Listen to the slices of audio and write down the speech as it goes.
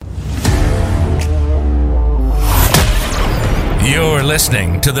You're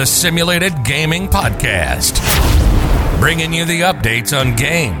listening to the Simulated Gaming Podcast, bringing you the updates on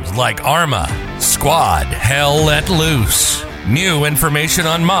games like Arma, Squad, Hell Let Loose. New information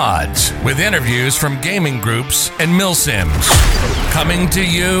on mods, with interviews from gaming groups and milsims. Coming to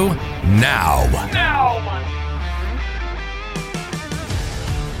you now.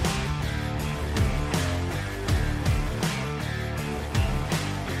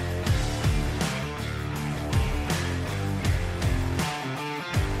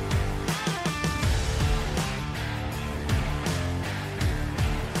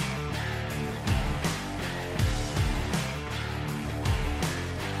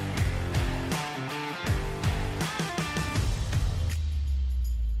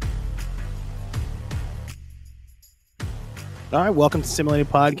 All right, welcome to Simulated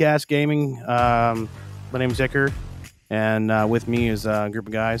Podcast Gaming. My name is Icker, and with me is a group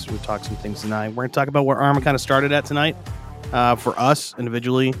of guys who talk some things tonight. We're going to talk about where Arma kind of started at tonight for us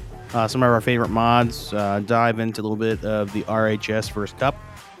individually, some of our favorite mods, dive into a little bit of the RHS First Cup,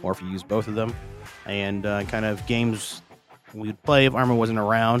 or if you use both of them, and kind of games we'd play if Arma wasn't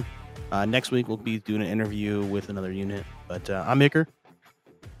around. Next week, we'll be doing an interview with another unit, but I'm Icker.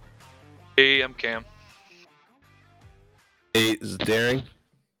 Hey, I'm Cam. Hey, this is Daring.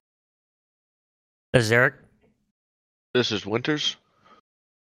 This is Eric. This is Winters.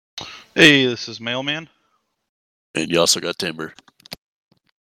 Hey, this is Mailman. And you also got Timber.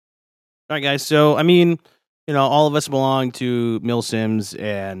 All right, guys. So, I mean, all of us belong to milsims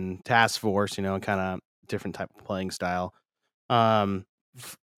and task force, kind of different type of playing style.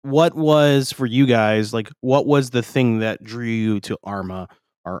 What was, for you guys, what was the thing that drew you to Arma,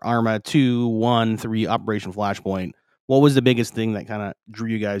 or Arma 2, 1, 3, Operation Flashpoint? What was the biggest thing that kind of drew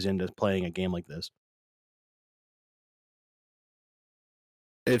you guys into playing a game like this?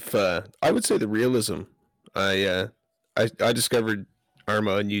 If I would say the realism. I discovered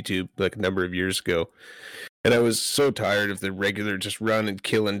Arma on YouTube like a number of years ago, and I was so tired of the regular just run and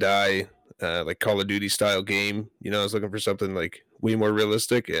kill and die like Call of Duty style game. I was looking for something like way more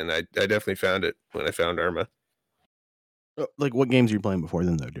realistic, and I definitely found it when I found Arma. Like, what games were you playing before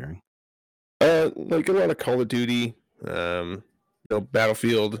then, though, Daring? Like a lot of Call of Duty,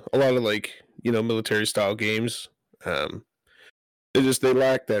 Battlefield, a lot of military style games. They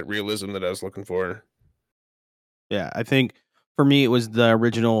lack that realism that I was looking for. Yeah, I think for me it was the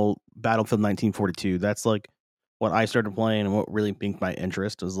original Battlefield 1942. That's like what I started playing, and what really piqued my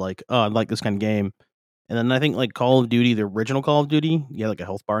interest was like, oh, I like this kind of game. And then I think like Call of Duty, the original Call of Duty, you had like a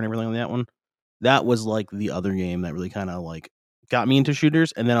health bar and everything on that one. That was like the other game that really kind of like got me into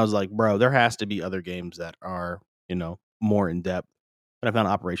shooters. And then I was like, bro, there has to be other games that are, more in depth. And I found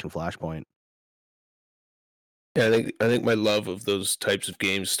Operation Flashpoint. Yeah, I think my love of those types of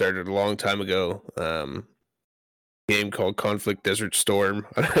games started a long time ago. Game called Conflict Desert Storm.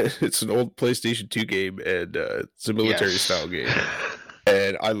 It's an old PlayStation 2 game, and it's a military style game.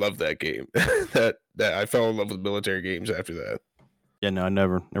 And I love that game. that I fell in love with military games after that. Yeah, no, I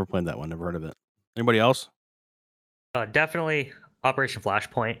never played that one. Never heard of it. Anybody else? Definitely Operation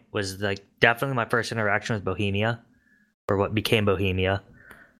Flashpoint was definitely my first interaction with Bohemia, or what became Bohemia.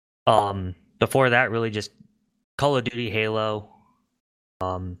 Before that, really just Call of Duty, Halo,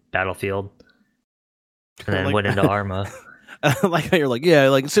 Battlefield, and then went into Arma. I like how you're like, yeah,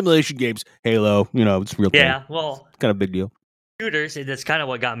 like simulation games, Halo, it's real. Yeah, well, it's kind of a big deal. Shooters, that's kind of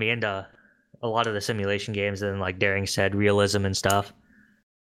what got me into a lot of the simulation games, and like Daring said, realism and stuff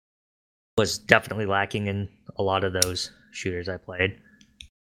was definitely lacking in a lot of those shooters I played.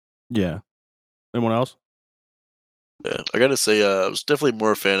 Yeah. Anyone else? Yeah, I gotta say, I was definitely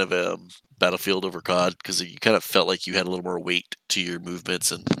more a fan of Battlefield over COD, because you kind of felt like you had a little more weight to your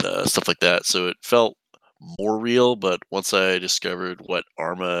movements and stuff like that. So it felt more real. But once I discovered what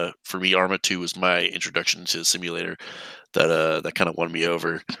Arma 2 was my introduction to the simulator, that kind of won me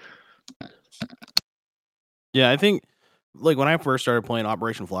over. Yeah, I think like when I first started playing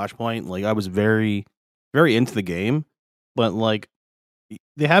Operation Flashpoint, like I was very, very into the game, but like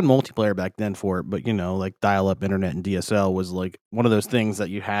they had multiplayer back then for it, but like dial-up internet and DSL was like one of those things that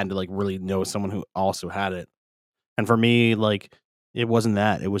you had to like really know someone who also had it. And for me, like it wasn't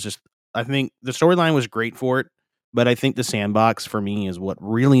that. It was just, I think the storyline was great for it, but I think the sandbox for me is what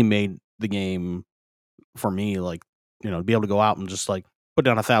really made the game for me, like, to be able to go out and just like put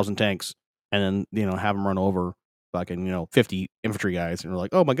down 1,000 tanks and then, have them run over fucking, 50 infantry guys. And we're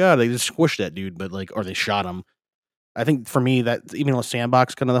like, oh my God, they just squished that dude, but like, or they shot him. I think for me that even though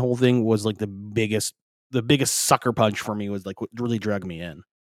sandbox kind of the whole thing was like the biggest sucker punch for me, was like what really dragged me in.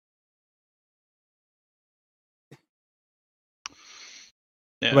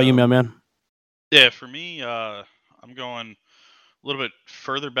 Yeah, What about you, man? Yeah, for me, I'm going little bit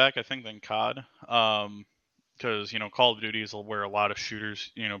further back, I think, than COD. Because Call of Duty is where a lot of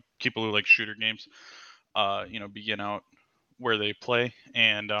shooters, people who like shooter games, begin out where they play.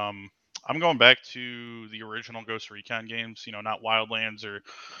 And I'm going back to the original Ghost Recon games. Not Wildlands or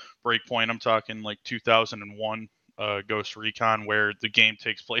Breakpoint. I'm talking like 2001 Ghost Recon, where the game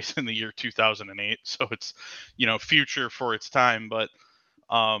takes place in the year 2008. So it's future for its time, but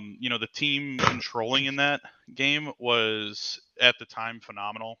the team controlling in that game was at the time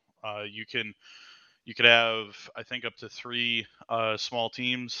phenomenal. You could have, I think, up to 3 small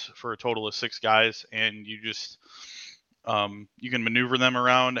teams for a total of 6 guys, and you can maneuver them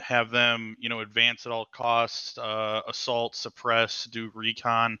around, have them advance at all costs, assault, suppress, do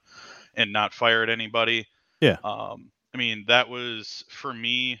recon, and not fire at anybody. Yeah. I mean, that was, for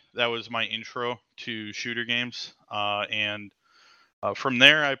me, that was my intro to shooter games, and from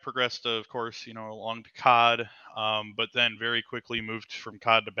there, I progressed, of course, along to COD, but then very quickly moved from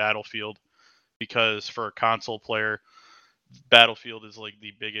COD to Battlefield, because for a console player, Battlefield is like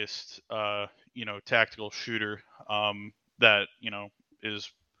the biggest, tactical shooter that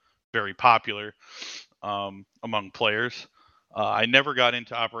is very popular among players. I never got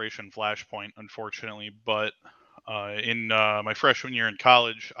into Operation Flashpoint, unfortunately, but in my freshman year in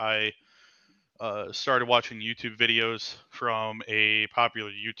college, I started watching YouTube videos from a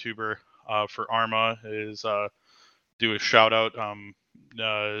popular YouTuber for Arma. Do a shout out.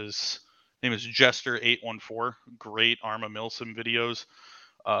 His name is Jester814. Great Arma Milsim videos.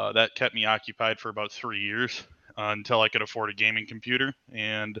 That kept me occupied for about 3 years until I could afford a gaming computer.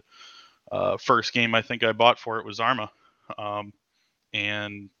 And first game I think I bought for it was Arma.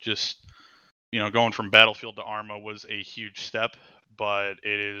 And just going from Battlefield to Arma was a huge step, but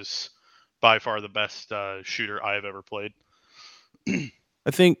it is by far the best shooter I've ever played.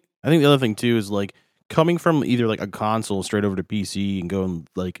 I think the other thing too is like coming from either like a console straight over to PC and going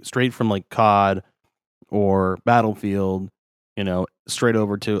like straight from like COD or Battlefield, straight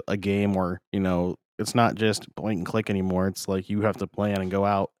over to a game where, it's not just point and click anymore. It's like you have to plan and go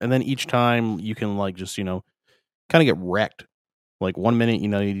out. And then each time you can like just, kind of get wrecked. Like 1 minute,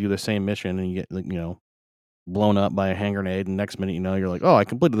 you do the same mission and you get like, blown up by a hand grenade, and next minute, you're like, oh, I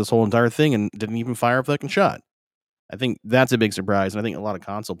completed this whole entire thing and didn't even fire a fucking shot. I think that's a big surprise, and I think a lot of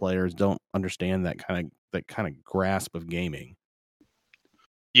console players don't understand that kind of grasp of gaming.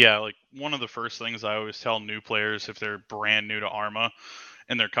 Yeah, like one of the first things I always tell new players if they're brand new to Arma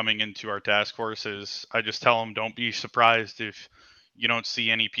and they're coming into our task force is I just tell them don't be surprised if you don't see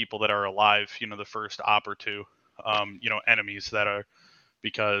any people that are alive, the first op or two, enemies that are,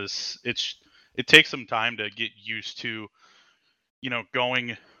 because it takes some time to get used to,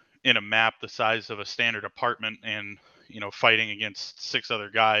 going in a map the size of a standard apartment and, fighting against 6 other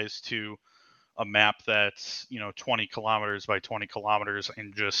guys to a map that's 20 kilometers by 20 kilometers,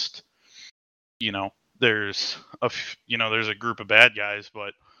 and just there's there's a group of bad guys,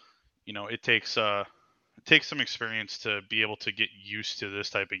 but it takes some experience to be able to get used to this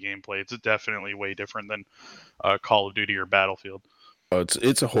type of gameplay. It's definitely way different than Call of Duty or Battlefield. Oh,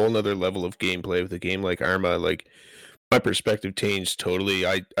 it's a whole nother level of gameplay with a game like Arma. Like, my perspective changed totally.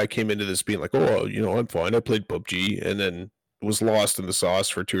 I came into this being like, oh, I'm fine. I played PUBG, and then was lost in the sauce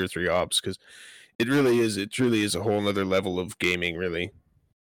for 2 or 3 ops, because it truly is a whole nother level of gaming, really.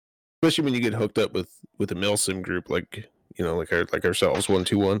 Especially when you get hooked up with a milsim group like like ourselves,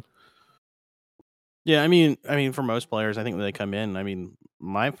 121. Yeah, I mean, for most players, I think when they come in,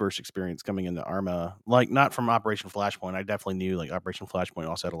 my first experience coming into Arma, like not from Operation Flashpoint, I definitely knew like Operation Flashpoint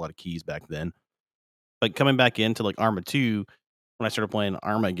also had a lot of keys back then. But coming back into like Arma 2, when I started playing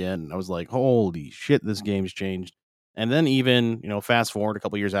Arma again, I was like, holy shit, this game's changed. And then even, fast forward a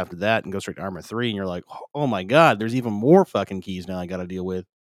couple years after that and go straight to Arma 3, and you're like, oh my God, there's even more fucking keys now I got to deal with.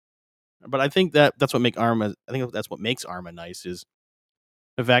 But I think that's what that's what makes Arma nice, is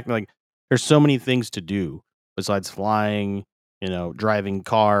the fact that like there's so many things to do besides flying, driving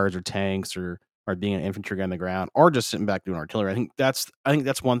cars or tanks, or being an infantry guy on the ground, or just sitting back doing artillery. I think that's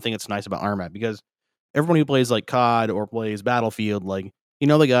one thing that's nice about Arma, because everyone who plays like COD or plays Battlefield, like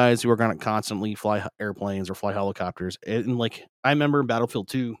the guys who are going to constantly fly airplanes or fly helicopters. And like I remember Battlefield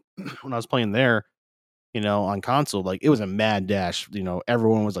 2 when I was playing there, on console, like it was a mad dash.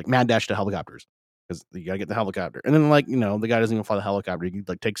 Everyone was like mad dash to helicopters because you gotta get the helicopter. And then like the guy doesn't even fly the helicopter. He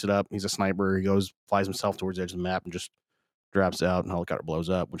like takes it up. He's a sniper. He goes, flies himself towards the edge of the map and just drops out, and the helicopter blows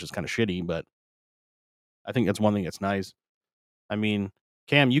up, which is kind of shitty. But I think that's one thing that's nice. I mean,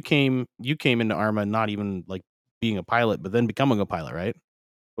 Cam, you came into Arma not even like being a pilot, but then becoming a pilot, right?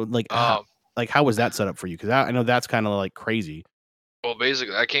 Like how was that set up for you? Because I know that's kind of like crazy. Well,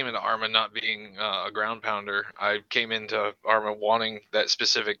 basically, I came into Arma not being a ground pounder. I came into Arma wanting that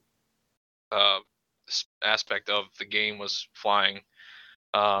specific aspect of the game was flying,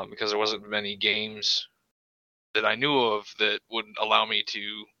 because there wasn't many games that I knew of that would allow me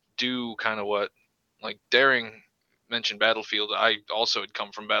to do kind of what, like Daring mentioned Battlefield. I also had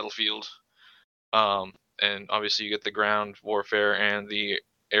come from Battlefield, and obviously you get the ground warfare and the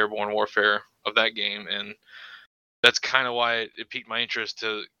airborne warfare of that game, and that's kind of why it piqued my interest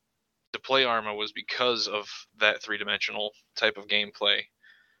to play Arma, was because of that three-dimensional type of gameplay.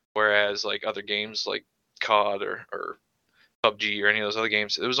 Whereas like other games like COD or PUBG or any of those other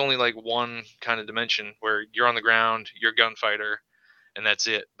games, it was only like one kind of dimension where you're on the ground, you're a gunfighter, and that's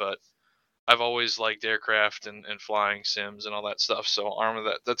it. But I've always liked aircraft and flying sims and all that stuff. So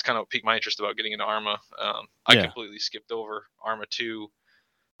Arma, that's kind of piqued my interest about getting into Arma. I Yeah. completely skipped over Arma 2.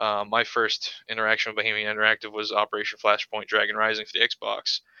 My first interaction with Bohemia Interactive was Operation Flashpoint Dragon Rising for the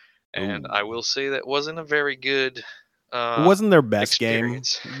Xbox, and I Ooh. will say that wasn't a very good It wasn't their best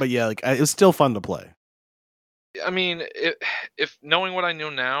experience. game, but yeah, like it was still fun to play. I mean, if knowing what I know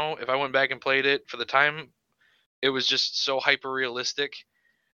now, if I went back and played it for the time, it was just so hyper realistic.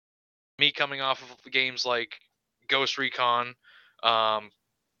 Me coming off of games like Ghost Recon, um,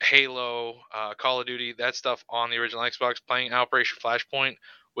 Halo, Call of Duty, that stuff on the original Xbox, playing Operation Flashpoint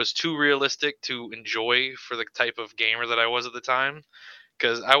was too realistic to enjoy for the type of gamer that I was at the time.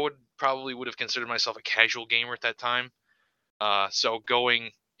 Because I would have considered myself a casual gamer at that time. So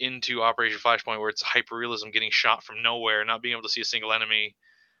going into Operation Flashpoint, where it's hyper realism, getting shot from nowhere, not being able to see a single enemy,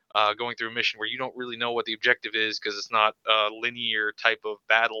 going through a mission where you don't really know what the objective is because it's not a linear type of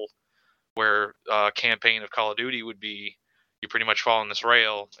battle where campaign of Call of Duty would be. You're pretty much following this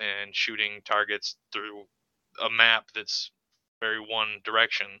rail and shooting targets through a map that's very one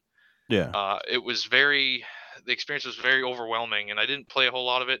direction. Yeah. The experience was very overwhelming, and I didn't play a whole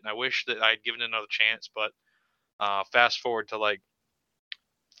lot of it, and I wish that I'd given it another chance. But fast forward to like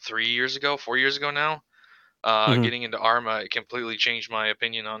 4 years ago now, Mhm. getting into Arma, it completely changed my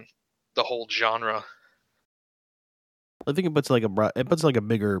opinion on the whole genre. I think it puts like a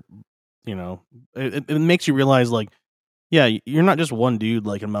bigger, you know, it makes you realize like, yeah, you're not just one dude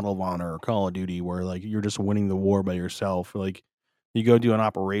like in Medal of Honor or Call of Duty where like you're just winning the war by yourself. Like you go do an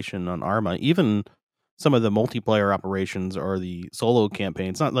operation on Arma, even some of the multiplayer operations or the solo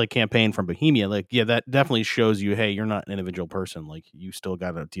campaigns, not like campaign from Bohemia. Like, yeah, that definitely shows you, hey, you're not an individual person. Like you still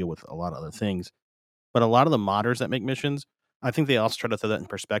got to deal with a lot of other things. But a lot of the modders that make missions, I think they also try to throw that in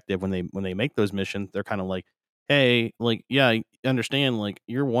perspective when they make those missions. They're kind of like, "Hey, like, yeah, I understand, like,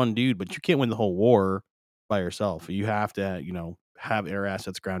 you're one dude, but you can't win the whole war by yourself. You have to, have air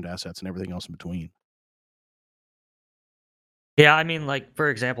assets, ground assets, and everything else in between." Yeah, I mean, like for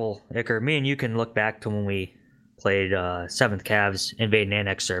example, Iker, me and you can look back to when we played Seventh Cavs Invade and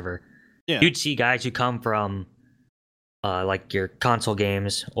Annex server. Yeah, You'd see guys who come from like your console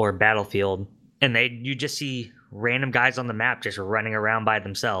games or Battlefield, and you just see random guys on the map just running around by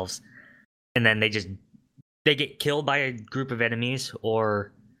themselves, and then they get killed by a group of enemies,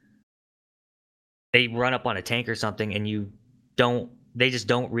 or they run up on a tank or something, and they just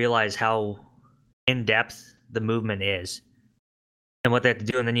don't realize how in depth the movement is and what they have to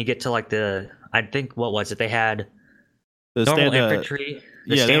do. And then you get to like I think, what was it? They had the normal stand, infantry,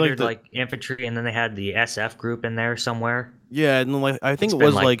 the yeah, they standard like infantry, and then they had the SF group in there somewhere. yeah, and like I think It's it been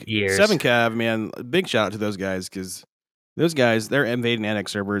was like like years. 7 Cav, man. Big shout out to those guys because those guys, their invade and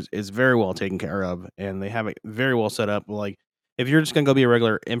annex servers is very well taken care of, and they have it very well set up. Like, if you're just gonna go be a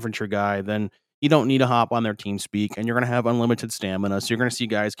regular infantry guy, then you don't need to hop on their team speak, and you're gonna have unlimited stamina. So you're gonna see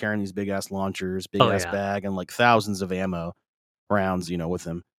guys carrying these big ass launchers, big Oh ass yeah. bag, and like thousands of ammo rounds, with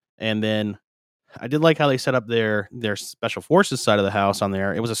them. And then I did like how they set up their special forces side of the house on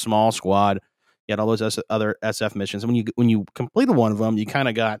there. It was a small squad. You had all those other SF missions, and when you completed one of them, you kind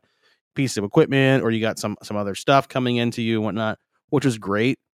of got a piece of equipment, or you got some other stuff coming into you and whatnot, which was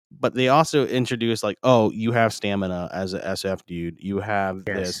great. But they also introduced like, oh, you have stamina as a SF dude. You have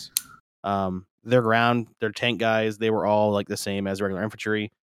Yes. this. Their tank guys, they were all like the same as regular infantry.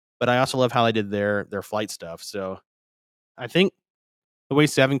 But I also love how they did their flight stuff. So I think the way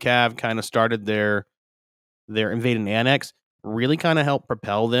 7 Cav kind of started their invade and annex really kind of helped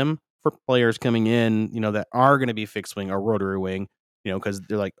propel them for players coming in, that are going to be fixed wing or rotary wing, because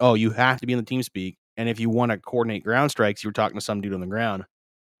they're like, oh, you have to be in the team speak. And if you want to coordinate ground strikes, you're talking to some dude on the ground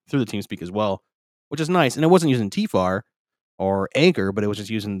through the team speak as well, which is nice. And it wasn't using TFAR or Anchor, but it was just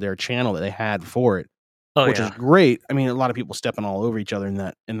using their channel that they had for it, Oh which is yeah. great. I mean, a lot of people stepping all over each other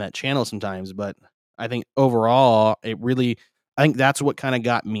in that channel sometimes, but I think overall, I think that's what kind of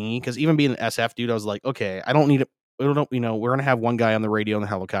got me, because even being an SF dude, I was like, okay, I don't need we're gonna have one guy on the radio in the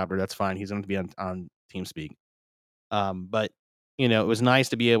helicopter. That's fine. He's going to be on TeamSpeak. But it was nice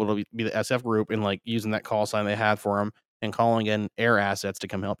to be able to be the SF group and like using that call sign they had for him and calling in air assets to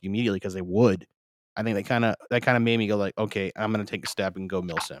come help you immediately because they would. I think that kind of made me go like, okay, I'm gonna take a step and go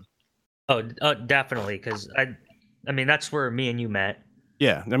milsim. Oh, definitely, because I mean that's where me and you met.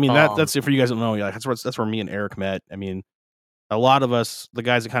 Yeah, I mean that's it for you guys don't know. Yeah, that's where me and Eric met. I mean, a lot of us, the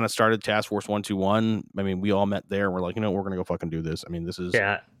guys that kind of started Task Force 121, I mean, we all met there. And we're like, we're gonna go fucking do this. I mean, this is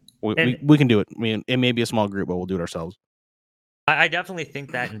we can do it. I mean, it may be a small group, but we'll do it ourselves. I definitely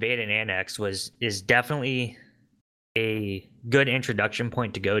think that Invade and Annex is definitely a good introduction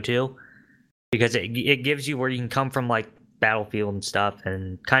point to go to, because it gives you where you can come from, like Battlefield and stuff,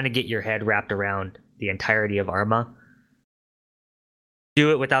 and kind of get your head wrapped around the entirety of Arma.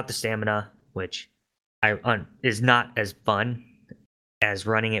 Do it without the stamina, which is not as fun as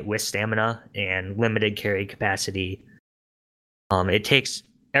running it with stamina and limited carry capacity. It takes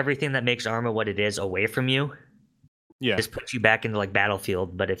everything that makes Arma what it is away from you. Yeah, just puts you back into like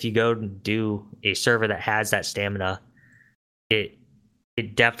Battlefield. But if you go do a server that has that stamina, it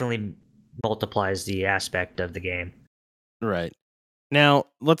definitely multiplies the aspect of the game. Right. Now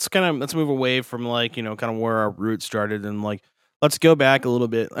let's move away from like kind of where our roots started, and like let's go back a little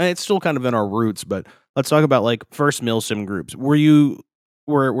bit. It's still kind of in our roots, but let's talk about like first milsim groups. Were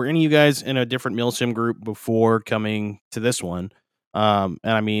any of you guys in a different milsim group before coming to this one? And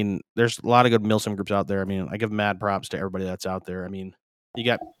I mean, there's a lot of good milsim groups out there. I mean, I give mad props to everybody that's out there. I mean, you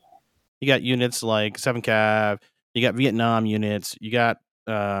got units like 7 Cav, you got Vietnam units, you got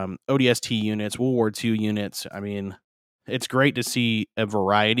ODST units, World War II units. I mean, it's great to see a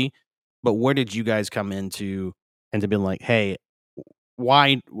variety. But where did you guys come into and to be like, hey,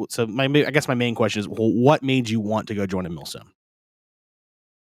 why? So I guess my main question is, well, what made you want to go join a milsim?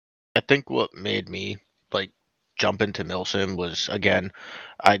 I think what made me like jump into milsim was, again,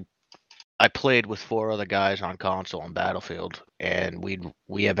 I played with 4 other guys on console on Battlefield, and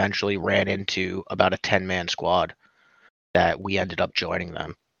we eventually ran into about a 10-man squad that we ended up joining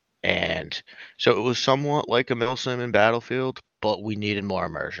them. And so it was somewhat like a milsim in Battlefield, but we needed more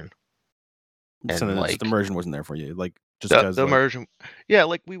immersion. So And the immersion wasn't there for you, like just the because immersion, yeah,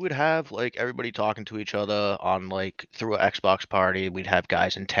 like we would have like everybody talking to each other on like through an Xbox party. We'd have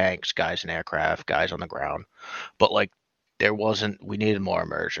guys in tanks, guys in aircraft, guys on the ground, but like we needed more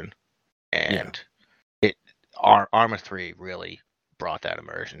immersion. And Arma 3 really brought that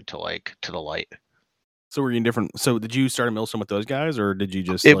immersion to the light. So were you in different? So did you start a milsim with those guys, or did you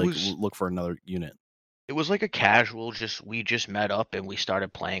just look for another unit? It was like a casual, we just met up and we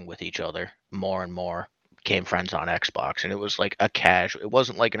started playing with each other more and more. Became friends on Xbox, and it was like a casual. It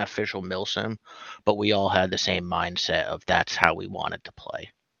wasn't like an official milsim, but we all had the same mindset of that's how we wanted to play.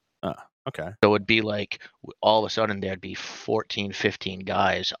 Okay. So it'd be like all of a sudden there'd be 14, 15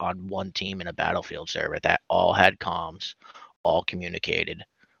 guys on one team in a Battlefield server that all had comms, all communicated.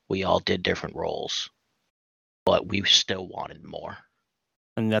 We all did different roles, but we still wanted more.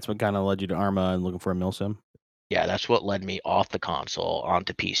 And that's what kind of led you to Arma and looking for a milsim? Yeah, that's what led me off the console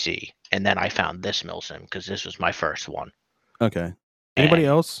onto PC. And then I found this milsim because this was my first one. Okay. Anybody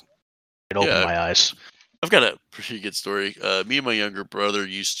else? It opened my eyes. I've got a pretty good story. Me and my younger brother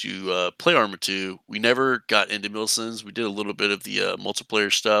used to play Arma 2. We never got into milsims. We did a little bit of the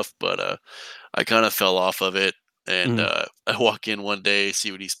multiplayer stuff, but I kind of fell off of it. And I walk in one day,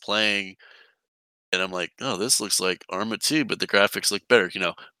 see what he's playing, and I'm like, oh, this looks like Arma 2, but the graphics look better,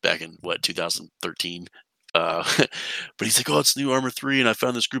 back in 2013. But he's like, oh, it's new Arma 3, and I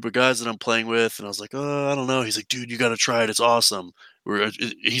found this group of guys that I'm playing with, and I was like, oh, I don't know. He's like, dude, you got to try it. It's awesome.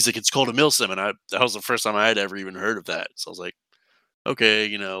 He's like, it's called a milsim, and that was the first time I had ever even heard of that. So I was like, okay,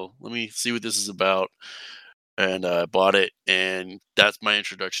 let me see what this is about, and I bought it, and that's my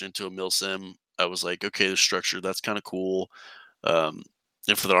introduction into a milsim. I was like, okay, the structure, that's kind of cool.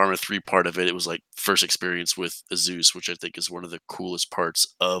 And for the Arma 3 part of it, it was like first experience with Zeus, which I think is one of the coolest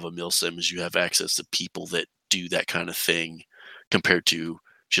parts of a milsim, is you have access to people that do that kind of thing compared to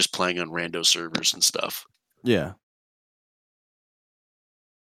just playing on rando servers and stuff. Yeah.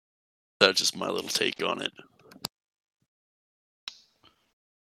 That's just my little take on it.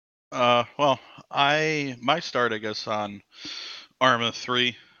 Well, my start, I guess, on Arma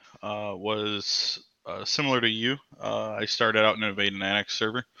 3 was similar to you. I started out in an Invade and Annex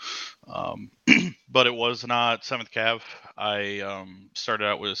server, but it was not 7th Cav. I started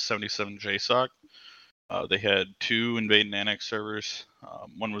out with 77 JSOC. They had 2 Invade and Annex servers.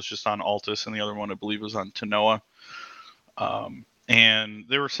 One was just on Altus, and the other one, I believe, was on Tanoa. And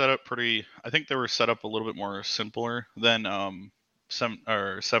they were set up I think they were set up a little bit more simpler than 7th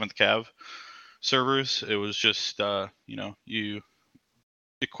Cav. servers. It was just you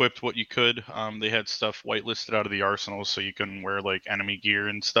equipped what you could. They had stuff whitelisted out of the arsenal, so you couldn't wear like enemy gear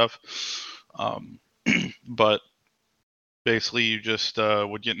and stuff. But basically, you just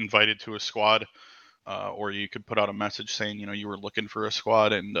would get invited to a squad, or you could put out a message saying you were looking for a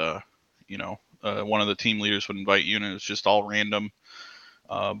squad, and one of the team leaders would invite you, and it was just all random.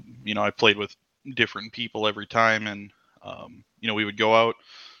 I played with different people every time, and we would go out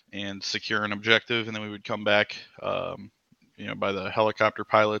and secure an objective, and then we would come back, by the helicopter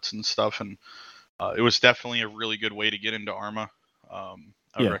pilots and stuff. And it was definitely a really good way to get into Arma. I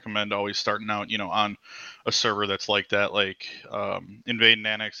would recommend always starting out, on a server that's like that, like Invade and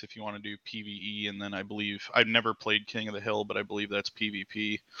Annex if you want to do PvE, and then I believe I've never played King of the Hill, but I believe that's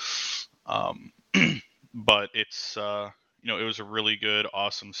PvP. But it's it was a really good,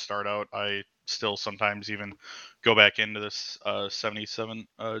 awesome start out. I still sometimes even go back into this 77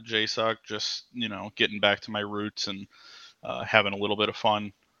 JSOC, just getting back to my roots and having a little bit of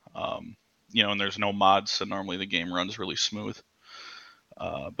fun. And there's no mods, so normally the game runs really smooth.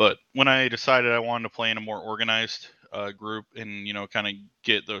 But when I decided I wanted to play in a more organized group and kind of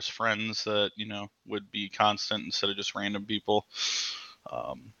get those friends that would be constant instead of just random people,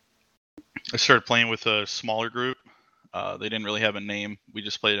 I started playing with a smaller group. They didn't really have a name. We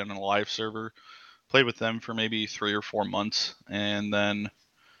just played on a live server. Played with them for maybe 3 or 4 months, and then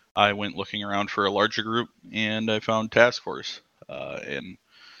I went looking around for a larger group, and I found Task Force, and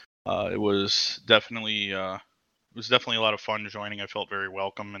it was definitely a lot of fun joining. I felt very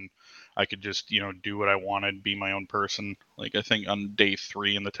welcome, and I could just do what I wanted, be my own person. Like I think on day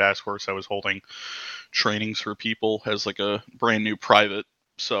 3 in the Task Force, I was holding trainings for people as like a brand new private.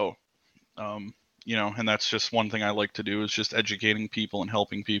 So, and that's just one thing I like to do is just educating people and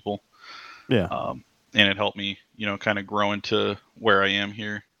helping people. Yeah. And it helped me, kind of grow into where I am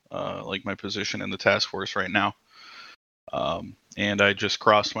here, like my position in the task force right now. And I just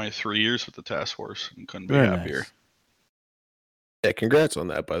crossed my 3 years with the task force and couldn't be happier. Nice. Yeah, congrats on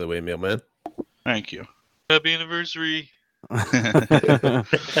that, by the way, Mailman. Thank you. Happy anniversary.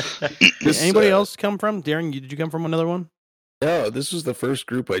 Anybody else come from? Darren, did you come from another one? No, this was the first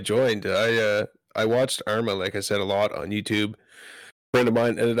group I joined. I watched Arma, like I said, a lot on YouTube. A friend of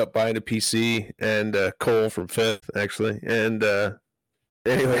mine ended up buying a PC, and Cole from Fifth, actually. And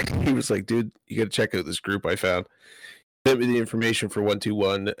anyway, he was like, dude, you got to check out this group I found. Sent me the information for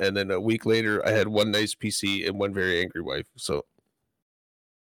 121, and then a week later, I had one nice PC and one very angry wife. So,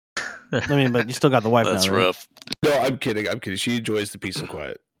 I mean, but you still got the wife That's now, right? rough. no, I'm kidding. She enjoys the peace and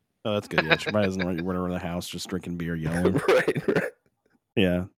quiet. Oh, that's good. Yeah, she probably doesn't want you running around the house just drinking beer, yelling. right.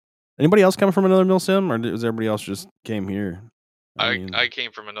 Yeah. Anybody else come from another milsim, or does everybody else just came here? I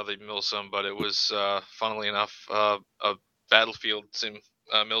came from another milsim, but it was funnily enough a Battlefield sim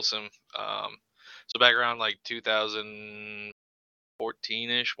milsim. So back around like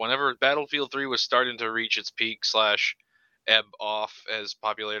 2014-ish, whenever Battlefield 3 was starting to reach its peak / ebb off as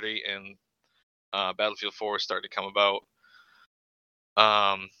popularity, and Battlefield 4 was starting to come about.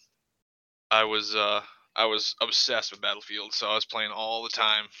 I was obsessed with Battlefield, so I was playing all the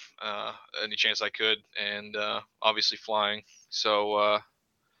time, any chance I could, and obviously flying. So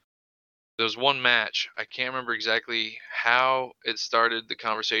there was one match. I can't remember exactly how it started the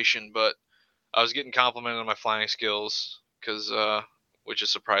conversation, but I was getting complimented on my flying skills, which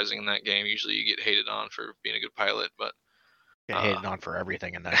is surprising in that game. Usually you get hated on for being a good pilot, but Get hated on for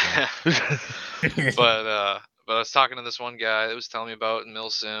everything in that game. But I was talking to this one guy that was telling me about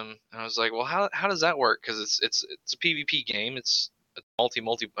Milsim, and I was like, well, how does that work? Because it's a PvP game. It's a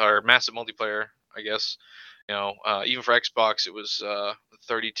massive multiplayer, I guess. Even for Xbox, it was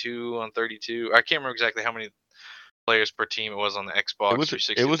 32 on 32. I can't remember exactly how many players per team it was on the Xbox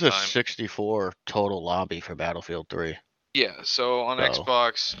 360. It was at the a time. 64 total lobby for Battlefield 3. Yeah, so on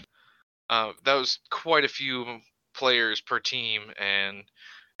Xbox, that was quite a few players per team, and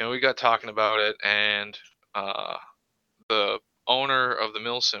we got talking about it, and the owner of the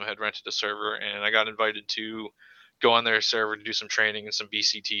Milsim had rented a server, and I got invited to go on their server to do some training and some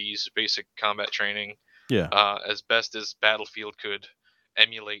BCTs, basic combat training. Yeah. As best as Battlefield could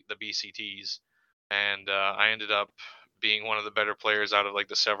emulate the BCTs, and I ended up being one of the better players out of like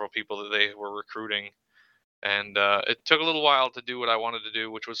the several people that they were recruiting. And it took a little while to do what I wanted to do,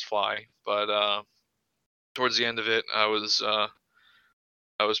 which was fly. But towards the end of it, I was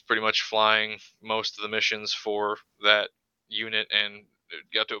pretty much flying most of the missions for that unit, and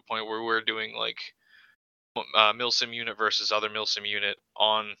it got to a point where we were doing like milsim unit versus other milsim unit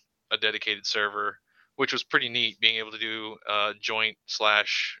on a dedicated server, which was pretty neat, being able to do joint /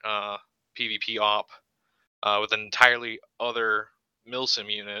 PvP op with an entirely other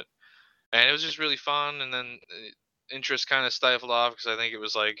milsim unit. and it was just really fun. And then interest kind of stifled off because I think it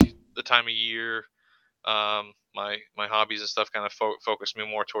was like the time of year. My hobbies and stuff kind of focused me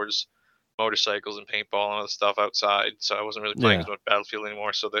more towards motorcycles and paintball and other stuff outside, so I wasn't really playing Yeah. as much Battlefield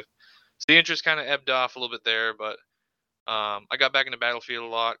anymore. So the interest kind of ebbed off a little bit there, but I got back into Battlefield a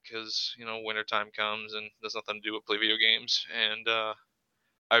lot because wintertime comes and there's nothing to do but play video games, and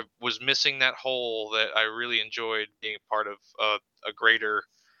I was missing that hole that I really enjoyed being part of a greater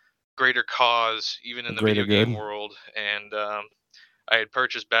cause, even A in the greater video game good. world. And I had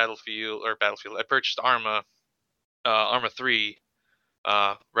purchased Battlefield. I purchased Arma 3,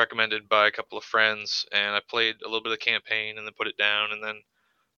 recommended by a couple of friends, and I played a little bit of the campaign and then put it down. And then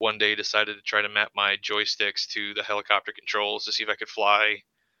one day decided to try to map my joysticks to the helicopter controls to see if I could fly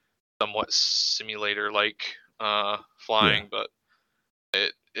somewhat simulator-like flying, but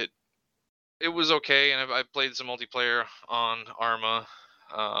it was okay. And I played some multiplayer on Arma,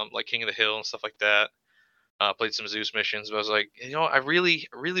 like King of the Hill and stuff like that. Played some Zeus missions, but I was like, I really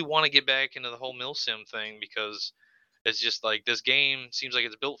want to get back into the whole milsim thing because it's just like this game seems like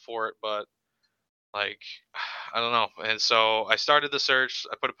it's built for it, but like I don't know. And so I started the search.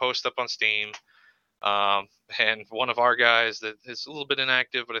 I put a post up on Steam, and one of our guys that is a little bit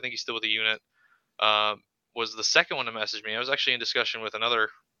inactive, but I think he's still with the unit, was the second one to message me. I was actually in discussion with another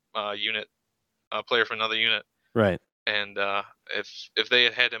unit player from another unit, Right. and if they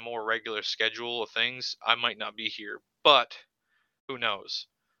had had a more regular schedule of things, I might not be here. But who knows?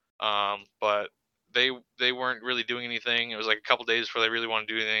 But they weren't really doing anything. It was like a couple days before they really want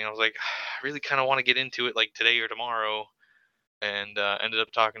to do anything. I was like, I really kind of want to get into it like today or tomorrow, and ended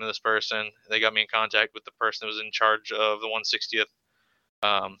up talking to this person. They got me in contact with the person that was in charge of the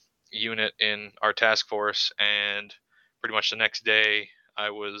 160th unit in our task force, and pretty much the next day I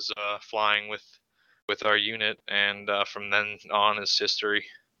was flying with our unit, and from then on is history.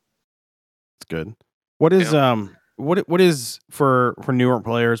 It's good. What is Yeah. what is for newer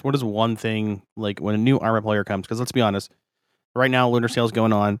players? What is one thing like when a new Arma player comes? Because let's be honest, right now Lunar Sale's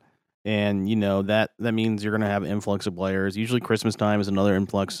going on, and that means you're gonna have an influx of players. Usually Christmas time is another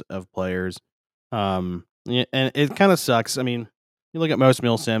influx of players. And it kind of sucks. I mean, you look at most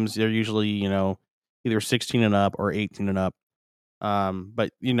mil sims, they're usually either 16 and up or 18 and up.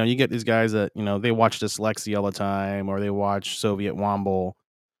 But you get these guys that they watch Dyslexia all the time, or they watch Soviet Womble.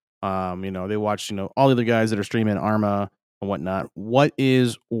 They watch, all the other guys that are streaming Arma and whatnot. What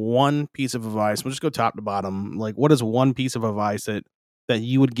is one piece of advice? We'll just go top to bottom. Like, what is one piece of advice that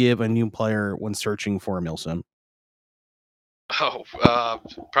you would give a new player when searching for a milsim? Oh,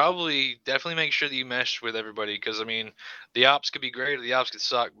 probably definitely make sure that you mesh with everybody, because I mean, the ops could be great or the ops could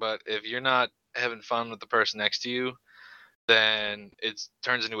suck, but if you're not having fun with the person next to you, then it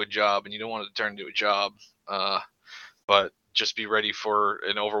turns into a job, and you don't want it to turn into a job. But just be ready for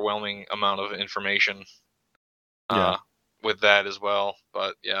an overwhelming amount of information Yeah. with that as well.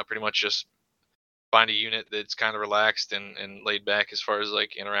 But yeah, pretty much just find a unit that's kind of relaxed and laid back as far as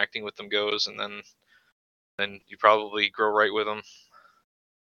like interacting with them goes, and then you probably grow right with them.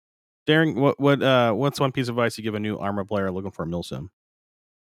 Darren, what's one piece of advice you give a new Arma player looking for a milsim?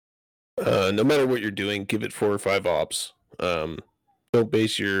 No matter what you're doing, give it 4 or 5 ops. Don't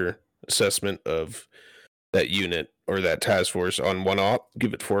base your assessment of that unit or that task force on one op.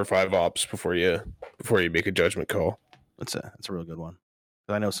 Give it 4 or 5 ops before you make a judgment call. That's a real good one.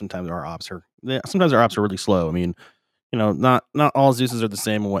 I know sometimes our ops are really slow. I mean, not all Zeuses are the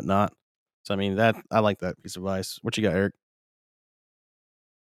same and whatnot. So I mean I like that piece of advice. What you got, Eric?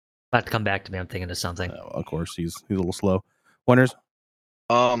 Have to come back to me. I'm thinking of something. Of course, he's a little slow. Winners?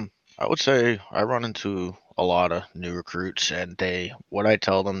 I would say I run into a lot of new recruits, and what I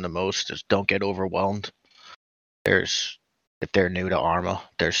tell them the most is don't get overwhelmed. If they're new to Arma,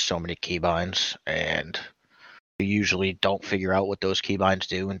 there's so many keybinds, and you usually don't figure out what those keybinds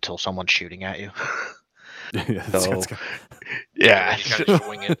do until someone's shooting at you. So, yeah, You kind of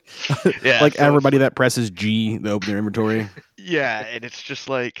wing it. yeah, like so everybody that presses G to open their inventory. yeah, and it's just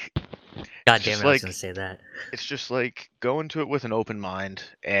like, God damn it, I was gonna say that. it's just like go into it with an open mind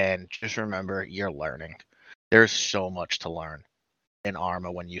and just remember you're learning. There's so much to learn in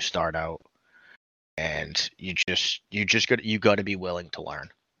Arma when you start out, and you got to be willing to learn.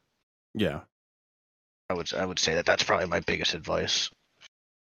 Yeah. I would say that's probably my biggest advice.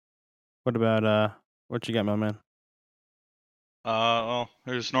 What about what you got, my man? Well,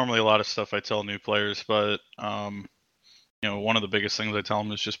 there's normally a lot of stuff I tell new players, but one of the biggest things I tell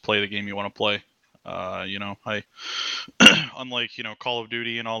them is just play the game you want to play. I unlike Call of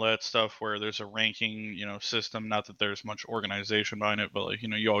Duty and all that stuff where there's a ranking system. Not that there's much organization behind it, but like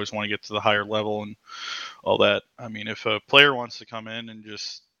you always want to get to the higher level and all that. I mean, if a player wants to come in and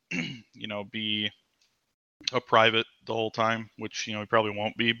just be a private the whole time, which he probably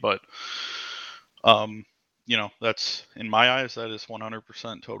won't be, but that's, in my eyes, that is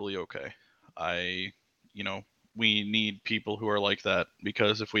 100% totally okay. We need people who are like that,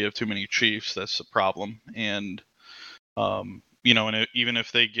 because if we have too many chiefs, that's a problem. And even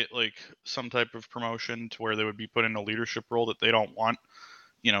if they get like some type of promotion to where they would be put in a leadership role that they don't want,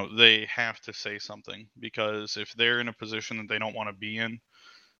 they have to say something, because if they're in a position that they don't want to be in,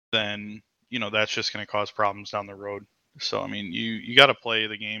 then that's just going to cause problems down the road. So I mean, you got to play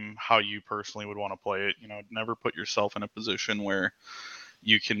the game how you personally would want to play it. Never put yourself in a position where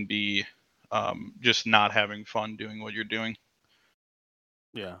you can be just not having fun doing what you're doing.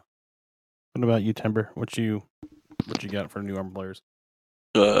 Yeah. What about you, Timber? What you got for new Arma players?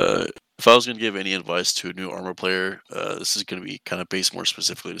 If I was going to give any advice to a new Arma player, this is going to be kind of based more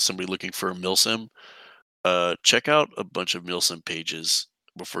specifically to somebody looking for a milsim. Check out a bunch of milsim pages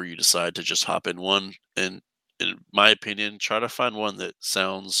before you decide to just hop in one. And in my opinion, try to find one that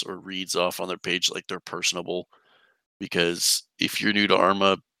sounds or reads off on their page like they're personable. Because if you're new to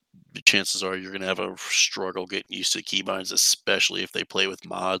Arma, the chances are you're going to have a struggle getting used to the keybinds, especially if they play with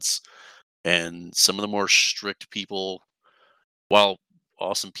mods. And some of the more strict people, while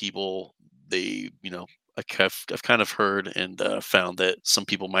awesome people, I've kind of heard and found that some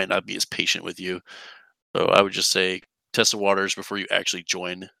people might not be as patient with you. So I would just say test the waters before you actually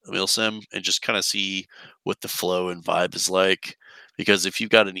join a milsim, and just kind of see what the flow and vibe is like. Because if you've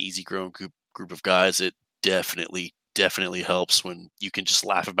got an easy growing group of guys, it definitely helps when you can just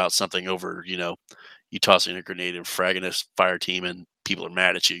laugh about something over, you tossing a grenade and fragging a fire team and people are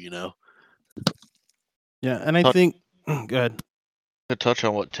mad at you. Yeah, and I think go ahead. To touch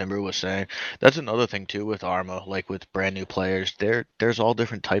on what Timber was saying, that's another thing too with Arma, like with brand new players, there's all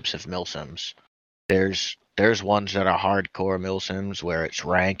different types of milsims. There's ones that are hardcore milsims where it's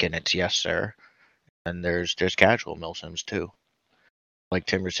rank and it's yes sir, and there's casual milsims too. Like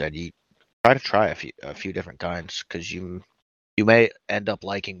Timber said, you try a few different kinds, because you may end up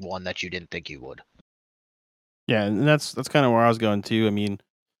liking one that you didn't think you would. Yeah, and that's kind of where I was going too. I mean,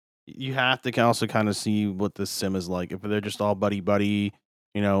 you have to also kind of see what the sim is like. If they're just all buddy,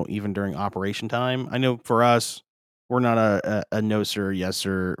 even during operation time. I know for us, we're not a no sir, yes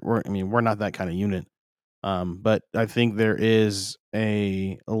sir. We're not that kind of unit. But I think there is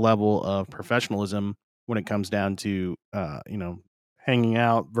a level of professionalism when it comes down to hanging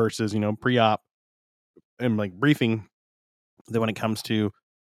out versus pre-op and like briefing. That when it comes to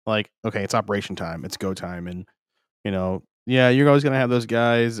like, okay, it's operation time, it's go time, and yeah, you're always gonna have those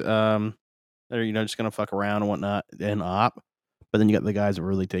guys that are just gonna fuck around and whatnot and op, but then you got the guys that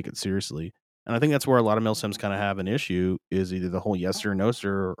really take it seriously. And I think that's where a lot of milsims kind of have an issue, is either the whole yes sir, no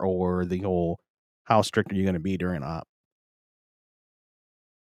sir, or the whole how strict are you going to be during op.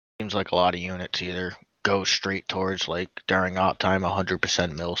 Seems like a lot of units either go straight towards, like, during op time 100%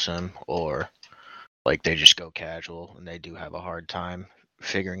 milsim, or like they just go casual, and they do have a hard time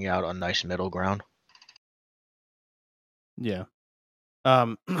figuring out a nice middle ground. Yeah.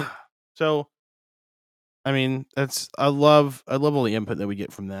 So I mean, I love all the input that we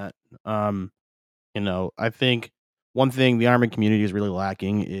get from that. I think one thing the Arma community is really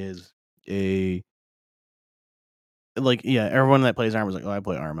lacking is a like, yeah, everyone that plays Arma is like, oh, I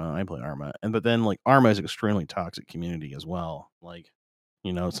play Arma, and but then like Arma is an extremely toxic community as well. Like,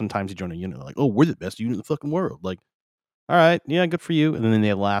 sometimes you join a unit, they're like, oh, we're the best unit in the fucking world. Like, all right, yeah, good for you, and then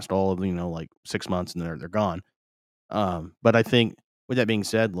they last all of like 6 months and they're gone. But I think with that being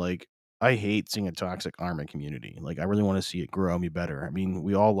said, like, I hate seeing a toxic Arma community. Like, I really want to see it grow me better. I mean,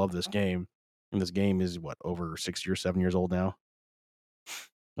 we all love this game, and this game is what, over 6 years, 7 years old now.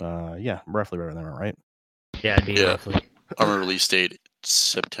 Yeah, roughly right around there, right? Yeah, it'd be Yeah. roughly. Arma release date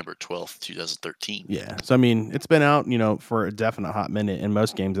September 12th, 2013. Yeah. So I mean, it's been out, for a definite hot minute, and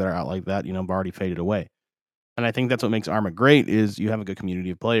most games that are out like that, have already faded away. And I think that's what makes Arma great, is you have a good community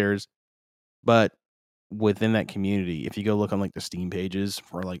of players, but within that community, if you go look on like the Steam pages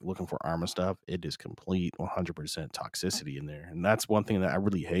for like looking for Arma stuff, it is complete 100% toxicity in there. And that's one thing that I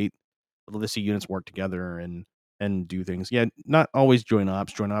really hate. I'd love to see units work together and do things. Yeah, not always joint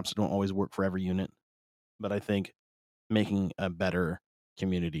ops. Joint ops don't always work for every unit, but I think making a better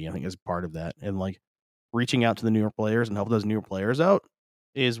community, I think, is part of that. And like reaching out to the newer players and help those newer players out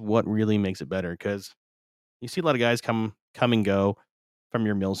is what really makes it better, because you see a lot of guys come and go from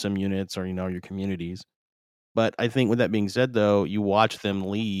your milsim units or your communities. But I think with that being said, though, you watch them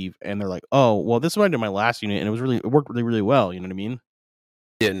leave and they're like, "Oh, well, this is what I did in my last unit, and it worked really, really well." You know what I mean?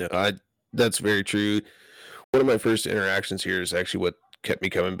 Yeah, no, that's very true. One of my first interactions here is actually what kept me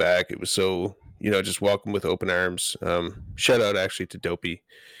coming back. It was so, just welcome with open arms. Shout out actually to Dopey.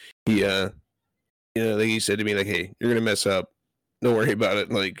 he like he said to me, like, "Hey, you're gonna mess up. Don't worry about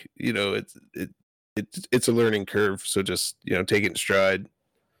it. Like, it's a learning curve. So just take it in stride."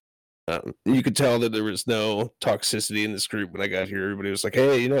 You could tell that there was no toxicity in this group when I got here. Everybody was like,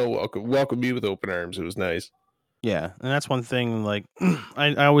 "Hey, welcome me with open arms." It was nice. Yeah, and that's one thing. Like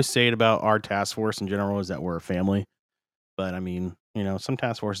I always say it about our task force in general is that we're a family. But I mean, some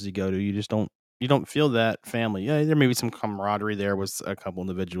task forces you go to, you don't feel that family. Yeah, there may be some camaraderie there with a couple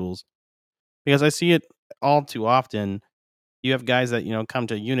individuals because I see it all too often. You have guys that come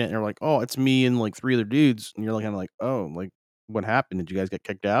to a unit and they're like, "Oh, it's me and like three other dudes," and you're looking like, "Oh, like what happened? Did you guys get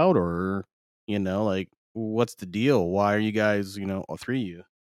kicked out, or like what's the deal? Why are you guys all three of you?"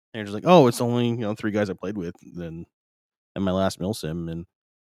 And you're just like, "Oh, it's only three guys I played with then in my last milsim, and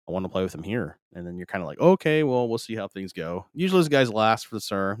I want to play with them here." And then you're kind of like, "Okay, well, we'll see how things go." Usually, those guys last for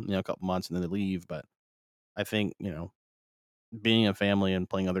a couple months and then they leave. But I think being a family and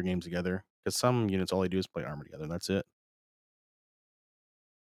playing other games together, because some units all they do is play Armor together. And that's it.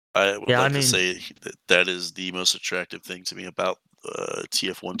 I would Yeah, I like to mean, say that that is the most attractive thing to me about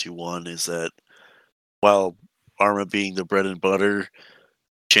TF121 is that while Arma being the bread and butter,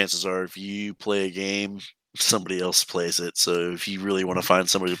 chances are if you play a game, somebody else plays it. So if you really want to find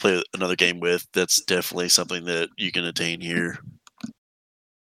somebody to play another game with, that's definitely something that you can attain here.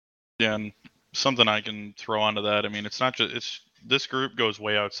 Yeah, and something I can throw onto that. I mean, it's not just this group goes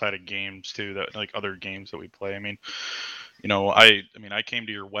way outside of games too. That like other games that we play. I mean, I came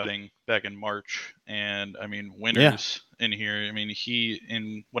to your wedding back in March, and I mean, Winters in here. I mean,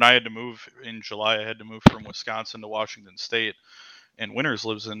 when I had to move in July, I had to move from Wisconsin to Washington State, and Winters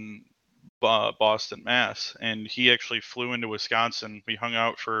lives in Boston, Mass, and he actually flew into Wisconsin. We hung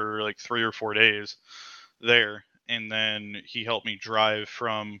out for like 3 or 4 days there, and then he helped me drive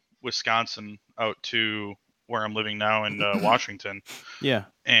from Wisconsin out to where I'm living now in Washington. Yeah.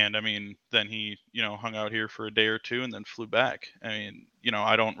 And I mean, then he, hung out here for a day or two and then flew back. I mean,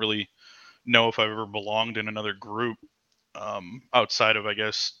 I don't really know if I've ever belonged in another group outside of, I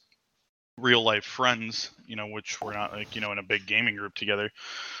guess, real life friends, which we're not like, in a big gaming group together.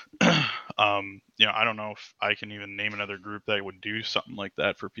 I don't know if I can even name another group that would do something like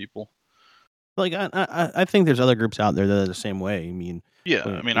that for people. Like I think there's other groups out there that are the same way. I mean, Yeah,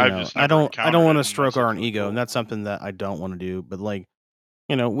 I mean, I've just I never don't encountered want it, to and stroke that's our what's own really ego, cool. and that's something that I don't want to do. But like,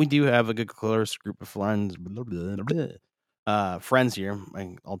 we do have a good close group of friends, friends here.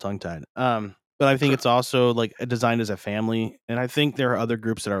 I'm all tongue tied. But I think it's also like designed as a family, and I think there are other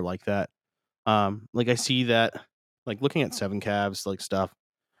groups that are like that. Like I see that, like looking at Seven Cavs like stuff.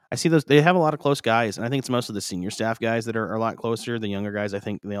 I see those. They have a lot of close guys, and I think it's most of the senior staff guys that are a lot closer. The younger guys, I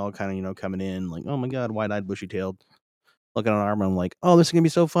think they all kind of coming in like, "Oh my god, wide eyed, bushy tailed." Looking at Arma, I'm like, "Oh, this is gonna be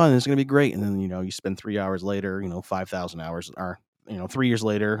so fun. This is gonna be great." And then you spend 3 hours later, 5,000 hours, or 3 years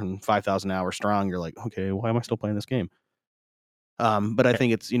later, and 5,000 hours strong. You're like, "Okay, why am I still playing this game?" But I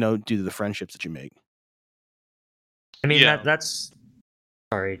think it's due to the friendships that you make. I mean Yeah. that's.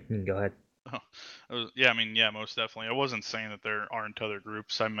 Sorry, you can go ahead. Yeah, I mean, yeah, most definitely. I wasn't saying that there aren't other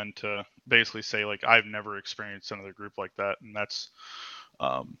groups. I meant to basically say like I've never experienced another group like that, and that's,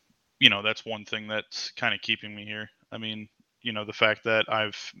 that's one thing that's kind of keeping me here. I mean, the fact that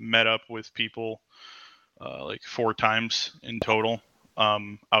I've met up with people like 4 times in total,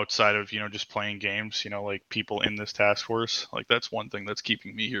 outside of just playing games. Like people in this task force. Like that's one thing that's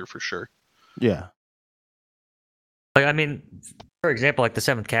keeping me here for sure. Yeah. Like, I mean, for example, like the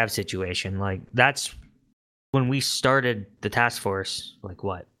 7th Cav situation, like that's when we started the task force, like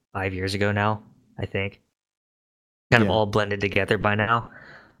what, 5 years ago now, I think. Kind of Yeah. all blended together by now.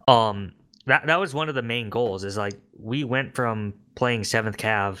 That was one of the main goals, is like we went from playing 7th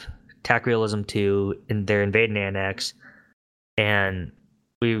Cav, Tac Realism 2, in their Invading Annex, and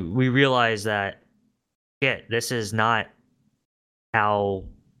we realized that shit, this is not how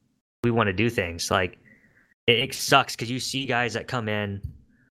we want to do things. Like it sucks because you see guys that come in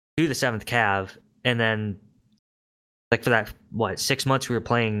do the 7th Cav, and then like for that 6 months we were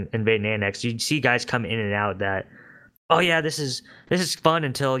playing Invading Annex, you'd see guys come in and out that, oh yeah, this is fun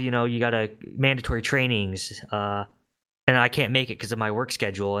until you got a mandatory trainings, and I can't make it because of my work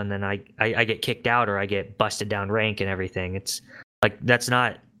schedule, and then I get kicked out or I get busted down rank and everything. It's like that's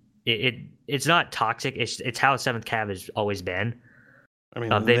not it's not toxic. It's how 7th Cav has always been. I mean,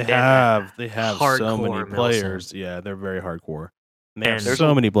 They've they been have so many hardcore players. Yeah, they're very hardcore. And they have And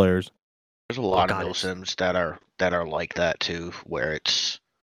so many players. There's a lot of God, milsims that are like that too, where it's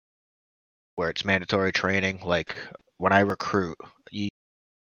mandatory training. Like when I recruit,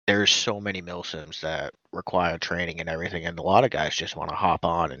 there's so many milsims that require training and everything, and a lot of guys just want to hop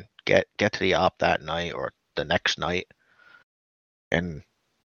on and get to the op that night or the next night, and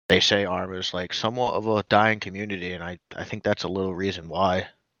they say Arma is like somewhat of a dying community, and I think that's a little reason why.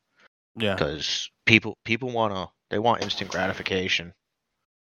 Yeah. Because people they want instant gratification,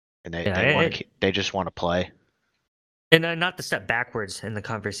 and Yeah, they just want to play. And not to step backwards in the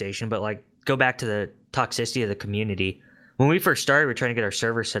conversation, but like go back to the toxicity of the community. When we first started, we are trying to get our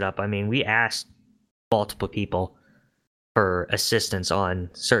server set up. I mean, we asked multiple people for assistance on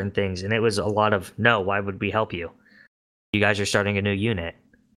certain things, and it was a lot of no. Why would we help you? You guys are starting a new unit.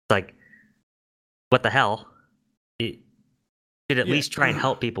 It's like, what the hell? It should at least try and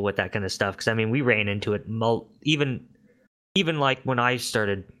help people with that kind of stuff. Because I mean, we ran into it. Even like when I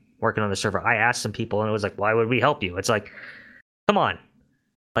started working on the server, I asked some people, and it was like, why would we help you? It's like, come on.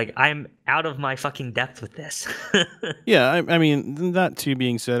 Like, I'm out of my fucking depth with this. Yeah, I mean, that too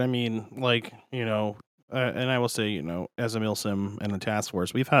being said, I mean, like, and I will say, as a milsim and a task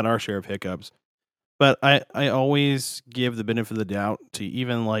force, we've had our share of hiccups, but I always give the benefit of the doubt to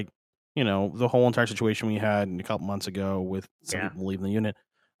even like, the whole entire situation we had a couple months ago with some Yeah. people leaving the unit,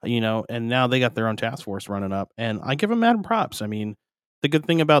 and now they got their own task force running up, and I give them mad props. I mean, the good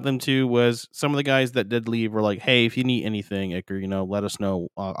thing about them too was some of the guys that did leave were like, hey, if you need anything, Iker, let us know.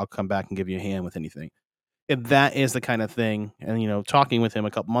 I'll come back and give you a hand with anything. And that is the kind of thing. And talking with him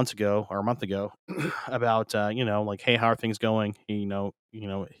a couple months ago or a month ago about like, hey, how are things going?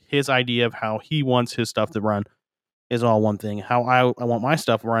 His idea of how he wants his stuff to run is all one thing. How I want my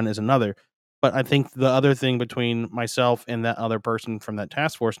stuff run is another. But I think the other thing between myself and that other person from that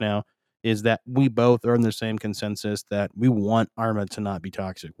task force now is that we both are in the same consensus that we want Arma to not be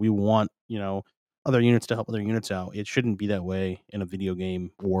toxic. We want, other units to help other units out. It shouldn't be that way in a video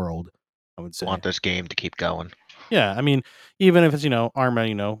game world, I would say. Want this game to keep going. Yeah, I mean, even if it's,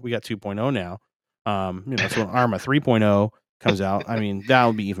 Arma, we got 2.0 now. So when Arma 3.0 comes out, I mean,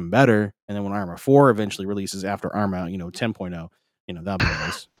 that'll be even better. And then when Arma 4 eventually releases after Arma, 10.0, that'll be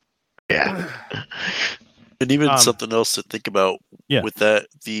nice. Yeah. And even something else to think about Yeah. with that,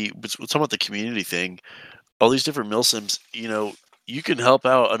 we're talking about the community thing, all these different milsims, you can help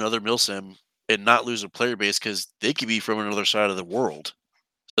out another milsim and not lose a player base because they could be from another side of the world.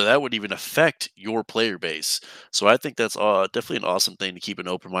 So that would even affect your player base. So I think that's definitely an awesome thing to keep an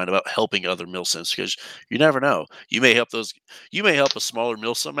open mind about helping other milsims because you never know. You may help a smaller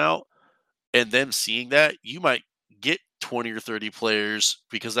milsim out, and then seeing that you might get 20 or 30 players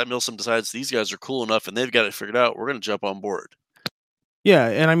because that milsim decides these guys are cool enough and they've got it figured out. We're going to jump on board. Yeah,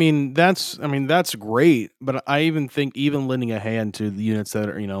 and I mean that's great, but I even think even lending a hand to the units that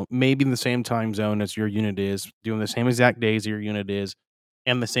are, maybe in the same time zone as your unit is, doing the same exact days your unit is,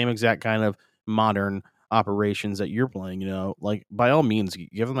 and the same exact kind of modern operations that you're playing, like by all means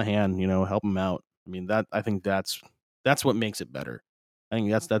give them a hand, help them out. I mean I think that's what makes it better. I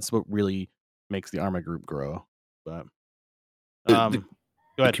think that's what really makes the Arma group grow. But The, go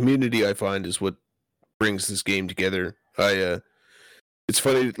the ahead. community I find is what brings this game together. It's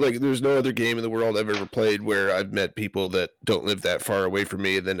funny, like there's no other game in the world I've ever played where I've met people that don't live that far away from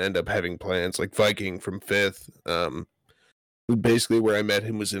me and then end up having plans. Like Viking from Fifth, basically where I met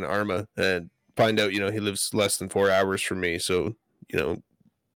him was in Arma, and find out, he lives less than 4 hours from me. So,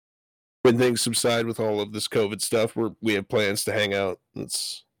 when things subside with all of this COVID stuff, we have plans to hang out.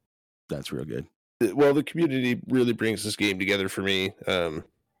 That's real good. Well, the community really brings this game together for me.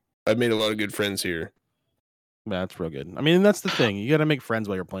 I've made a lot of good friends here. That's real good. I mean, that's the thing. You got to make friends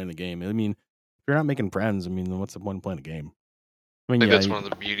while you're playing the game. I mean, if you're not making friends, I mean, then what's the point of playing a game? I mean, I think that's one of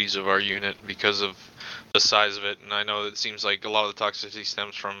the beauties of our unit because of the size of it. And I know it seems like a lot of the toxicity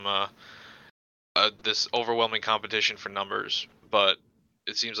stems from this overwhelming competition for numbers. But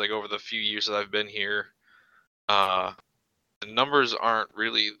it seems like over the few years that I've been here, the numbers aren't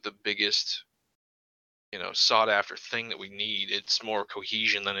really the biggest, sought after thing that we need. It's more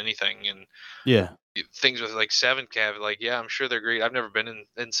cohesion than anything. And yeah, things with like 7th cav, like, yeah, I'm sure they're great. I've never been in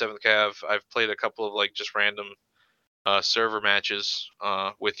 7th cav. I've played a couple of like just random server matches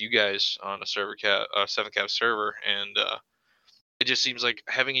with you guys on a 7th cav server, and it just seems like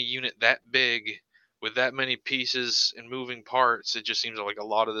having a unit that big with that many pieces and moving parts, it just seems like a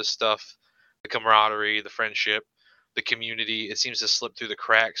lot of this stuff, the camaraderie, the friendship, the community, it seems to slip through the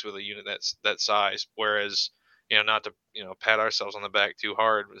cracks with a unit that's that size. Whereas, not to pat ourselves on the back too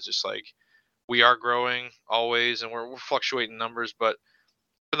hard, it's just like we are growing always, and we're fluctuating numbers, but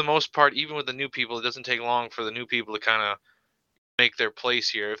for the most part, even with the new people, it doesn't take long for the new people to kind of make their place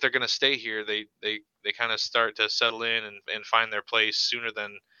here. If they're going to stay here, they kind of start to settle in and find their place sooner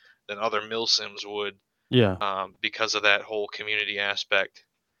than other milsims would. yeah. Because of that whole community aspect,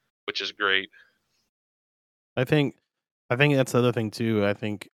 which is great. I think that's the other thing too. I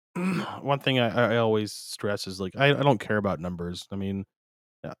think one thing I always stress is like I don't care about numbers. I mean,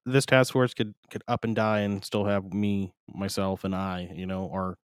 this task force could up and die and still have me, myself, and I,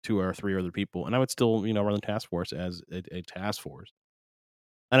 or 2 or 3 other people, and I would still, run the task force as a task force.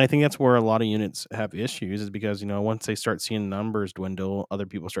 And I think that's where a lot of units have issues is because, once they start seeing numbers dwindle, other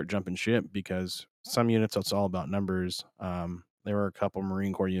people start jumping ship because some units, it's all about numbers. There were a couple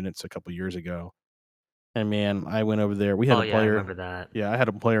Marine Corps units a couple years ago. And man, I went over there. We had Oh a yeah, I player. remember that. Yeah, I had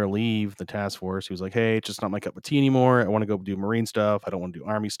a player leave the task force. He was like, "Hey, it's just not my cup of tea anymore. I want to go do Marine stuff. I don't want to do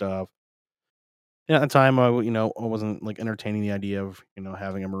Army stuff." And at the time, I wasn't like entertaining the idea of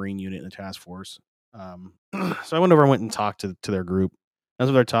having a Marine unit in the task force. So I went over and went and talked to their group. As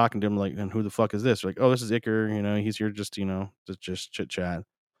they're talking to him, like, and who the fuck is this? They're like, oh, this is Iker. He's here just just chit chat.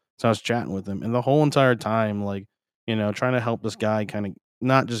 So I was chatting with him, and the whole entire time, like, trying to help this guy kind of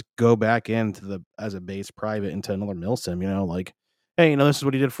not just go back into the as a base private into another milsim. Like, hey, this is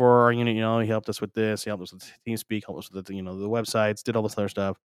what he did for our unit. He helped us with this. He helped us with TeamSpeak. Helped us with the the websites. Did all this other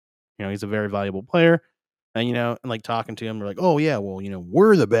stuff. He's a very valuable player. And, and like talking to him, they're like, oh, yeah, well,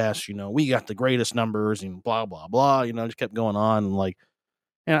 we're the best. We got the greatest numbers and blah, blah, blah. Just kept going on. And like,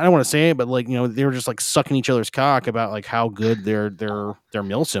 and I don't want to say it, but like, they were just like sucking each other's cock about like how good their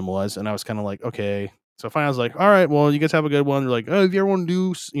milsim was. And I was kind of like, okay. So finally I was like, all right, well, you guys have a good one. They're like, oh, if you ever want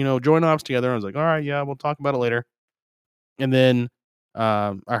to do, join ops together. I was like, all right, yeah, we'll talk about it later. And then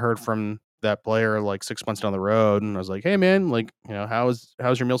I heard from that player like 6 months down the road, and I was like, "Hey, man, like, how's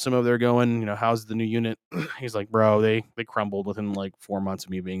your milsim over there going? How's the new unit?" He's like, "Bro, they crumbled within like 4 months of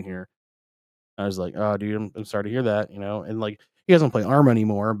me being here." I was like, "Oh, dude, I'm sorry to hear that." And like he doesn't play Arma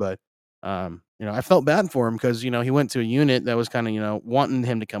anymore, but I felt bad for him because he went to a unit that was kind of wanting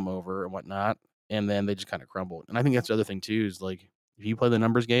him to come over and whatnot, and then they just kind of crumbled. And I think that's the other thing too is like if you play the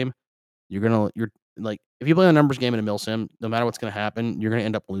numbers game, you're like if you play a numbers game in a mil sim, no matter what's gonna happen, you're gonna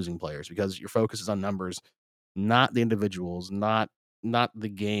end up losing players because your focus is on numbers, not the individuals, not the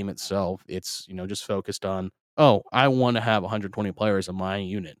game itself. It's just focused on, oh, I want to have 120 players in my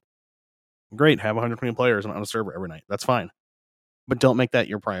unit. Great, have 120 players on a server every night. That's fine, but don't make that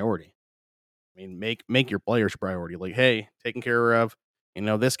your priority. I mean, make your players your priority. Like, hey, taking care of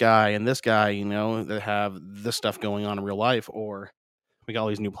this guy and this guy, that have this stuff going on in real life, or we got all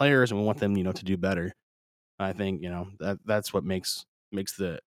these new players and we want them, to do better. I think that's what makes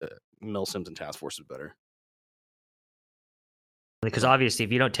the mill sims and task forces better. Because obviously,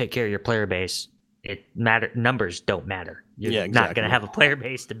 if you don't take care of your player base, numbers don't matter. You're Yeah, not going exactly. to have a player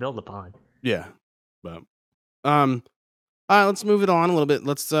base to build upon. Yeah, but all right, let's move it on a little bit.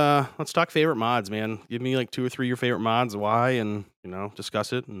 Let's talk favorite mods, man. Give me like 2 or 3 of your favorite mods, why, and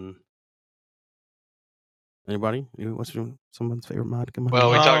discuss it. And anybody, what's someone's favorite mod? Come on. Well,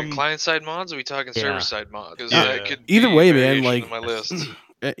 are we talking Um, client side mods or are we talking Yeah. server side mods? Because Yeah. that could Either be way, a man. variation Like of my list.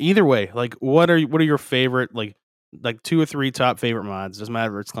 either way, like what are your favorite like 2 or 3 top favorite mods? Doesn't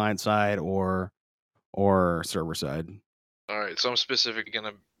matter if it's client side or server side. All right, so I'm specifically going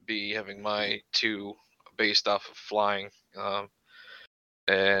to be having my 2 based off of flying.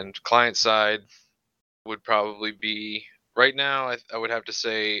 And client side would probably be, right now, I would have to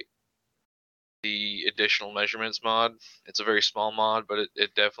say the additional measurements mod. It's a very small mod, but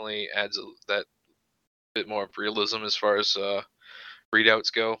it definitely adds that bit more of realism as far as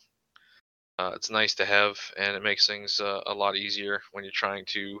readouts go. It's nice to have, and it makes things a lot easier when you're trying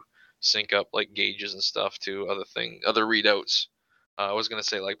to sync up like gauges and stuff to other readouts. I was gonna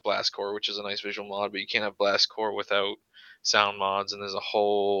say like Blast Core, which is a nice visual mod, but you can't have Blast Core without sound mods, and there's a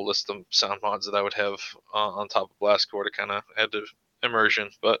whole list of sound mods that I would have on top of Blast Core to kind of add to immersion.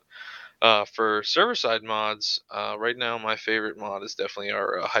 But for server side mods, right now my favorite mod is definitely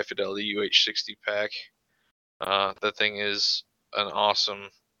our high fidelity UH60 pack. That thing is an awesome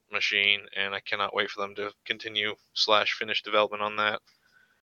machine, and I cannot wait for them to continue / finish development on that.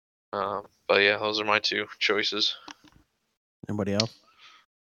 But yeah, those are my 2 choices. Anybody else?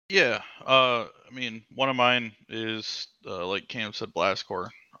 Yeah. I mean, one of mine is like Cam said, Blast Core.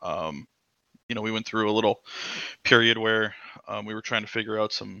 We went through a little period where we were trying to figure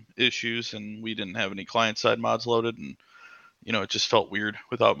out some issues, and we didn't have any client side mods loaded, and it just felt weird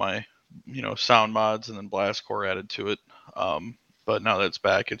without my sound mods and then Blast Core added to it. But now that it's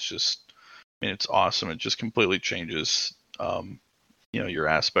back, it's just, I mean, it's awesome. It just completely changes your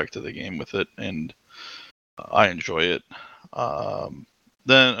aspect of the game with it, and I enjoy it.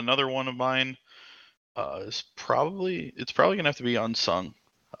 Then another one of mine is probably gonna have to be Unsung.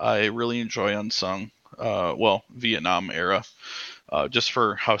 I really enjoy Unsung. Vietnam era, just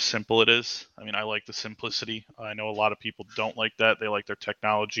for how simple it is. I mean, I like the simplicity. I know a lot of people don't like that. They like their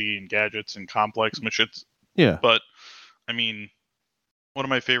technology and gadgets and complex missions. Yeah. But I mean, one of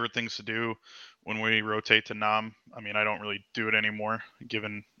my favorite things to do when we rotate to Nam. I mean, I don't really do it anymore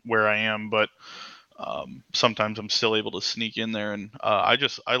given where I am, but sometimes I'm still able to sneak in there, and I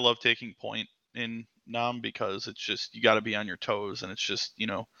love taking point in Nam because it's just you got to be on your toes, and it's just you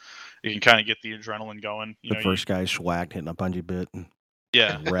can kind of get the adrenaline going. The first guy schwacked hitting a bungee bit.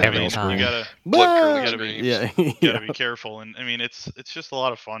 Yeah, Red Every bell time. you spring. gotta Blood curdling gotta be screams. Yeah, gotta be careful, and I mean it's just a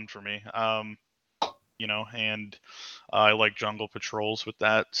lot of fun for me. And I like jungle patrols with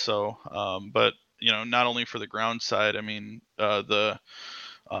that. So, but not only for the ground side. I mean, the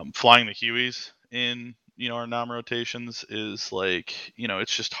flying the Hueys in our Nam rotations is like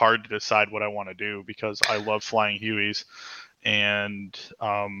it's just hard to decide what I want to do because I love flying Hueys, and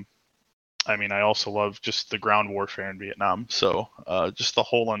I mean I also love just the ground warfare in Vietnam. So just the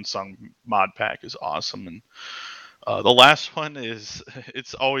whole unsung mod pack is awesome, and the last one is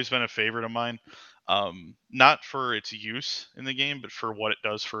it's always been a favorite of mine. Not for its use in the game, but for what it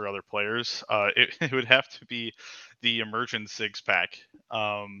does for other players. It would have to be the Immersion Six Pack.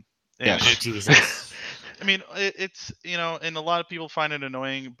 And Yes. Jesus. I mean, it's and a lot of people find it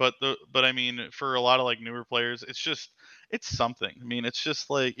annoying, but I mean, for a lot of like newer players, it's something. I mean, it's just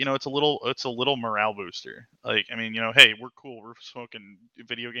like it's a little morale booster. Like, I mean, hey, we're cool. We're smoking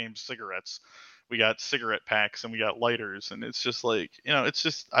video game cigarettes. We got cigarette packs and we got lighters, and it's just like it's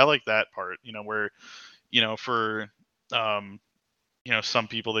just I like that part. Where for some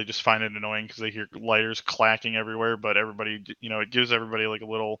people they just find it annoying because they hear lighters clacking everywhere, but everybody it gives everybody like a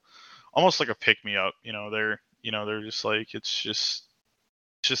little almost like a pick me up. They're just like it's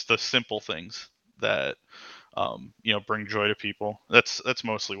just the simple things that bring joy to people. That's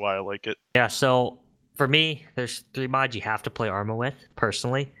mostly why I like it. Yeah, so for me, there's 3 mods you have to play Arma with,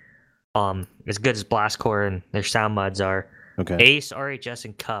 personally. As good as Blast Core and their sound mods are, Okay. Ace, RHS,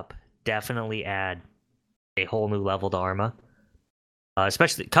 and Cup definitely add a whole new level to Arma.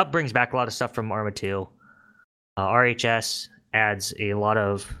 Especially, Cup brings back a lot of stuff from Arma 2. RHS adds a lot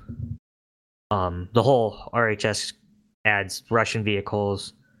of... the whole RHS adds Russian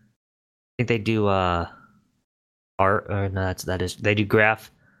vehicles. I think they do they do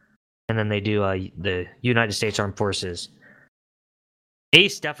Graph, and then they do the United States Armed Forces.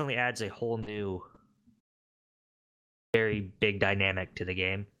 Ace definitely adds a whole new, very big dynamic to the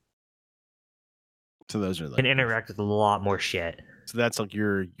game. So those are like Can interact with a lot more shit. So that's like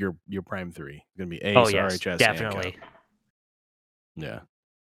your prime 3. It's gonna be Ace, Oh yes, RHS, definitely. and Cup. Yeah.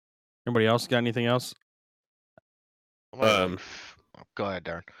 Anybody else got anything else? Go ahead,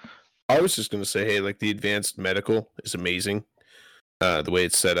 Darren. I was just gonna say, hey, like the advanced medical is amazing. The way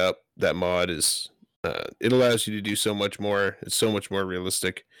it's set up, that mod is it allows you to do so much more. It's so much more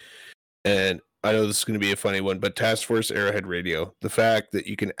realistic. And I know this is going to be a funny one, but Task Force Arrowhead Radio, the fact that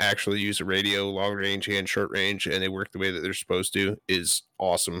you can actually use a radio long range and short range and they work the way that they're supposed to is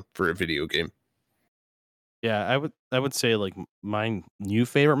awesome for a video game. Yeah, I would say like my new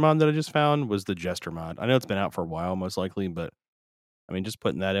favorite mod that I just found was the Jester mod. I know it's been out for a while, most likely, but I mean, just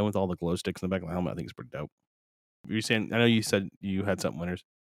putting that in with all the glow sticks in the back of the helmet, I think it's pretty dope. You saying? I know you said you had something, Winners.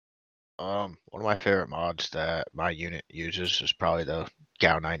 One of my favorite mods that my unit uses is probably the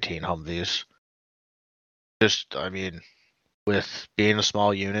GAU 19 Humvees. Just, I mean, with being a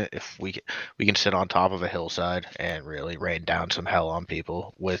small unit, if we can sit on top of a hillside and really rain down some hell on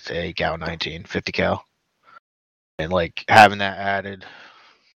people with a GAU 19 50 cal, and like having that added,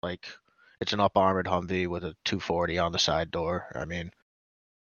 like it's an up armored Humvee with a 240 on the side door. I mean,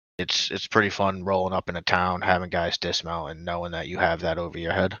 it's pretty fun rolling up in a town, having guys dismount, and knowing that you have that over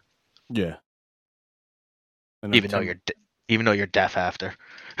your head. Yeah. Even though you're deaf after.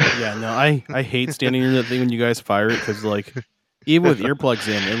 Yeah, no, I hate standing near that thing when you guys fire it because like even with earplugs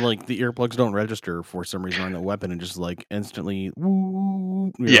in and like the earplugs don't register for some reason on the weapon and just like instantly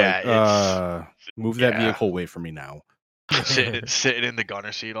woo, move that vehicle away from me now. sitting in the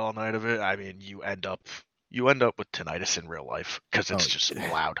gunner seat all night of it. I mean, you end up with tinnitus in real life because it's just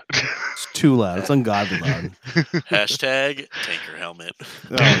loud. It's too loud. It's ungodly loud. Hashtag tanker helmet.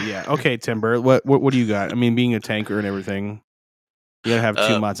 Oh yeah. Okay, Timber. What do you got? I mean, being a tanker and everything, you gotta have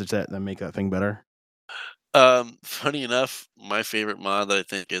 2 mods that make that thing better. Funny enough, my favorite mod that I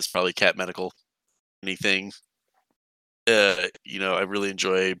think is probably Cat Medical. Anything. I really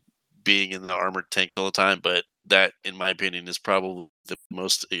enjoy being in the armored tank all the time, but that, in my opinion, is probably the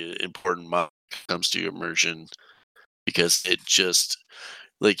most important mod when it comes to immersion, because it just,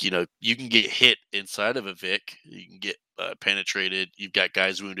 like, you can get hit inside of a Vic, you can get penetrated, you've got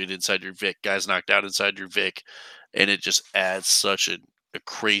guys wounded inside your Vic, guys knocked out inside your Vic, and it just adds such a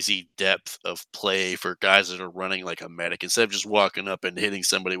crazy depth of play for guys that are running like a medic. Instead of just walking up and hitting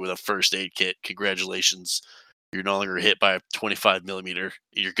somebody with a first aid kit, congratulations, you're no longer hit by a 25 millimeter.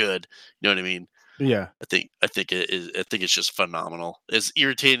 You're good. You know what I mean? Yeah. I think it is. I think it's just phenomenal. As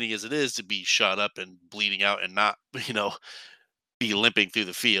irritating as it is to be shot up and bleeding out and not, be limping through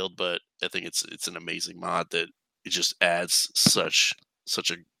the field, but I think it's an amazing mod that it just adds such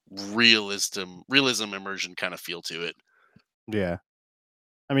a realism immersion kind of feel to it. Yeah.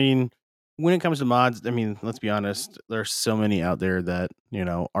 I mean, when it comes to mods, I mean, let's be honest, there's so many out there that,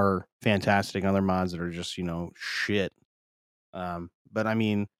 are fantastic. Other mods that are just, shit. But I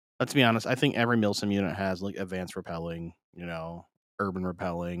mean, let's be honest, I think every Milsim unit has like advanced repelling, urban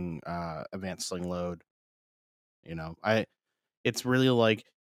repelling, advanced sling load. I it's really like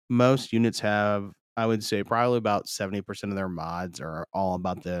most units have, I would say probably about 70% of their mods are all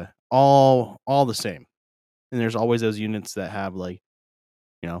about all the same. And there's always those units that have like,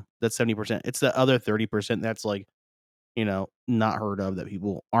 that's 70%. It's the other 30% that's like, not heard of that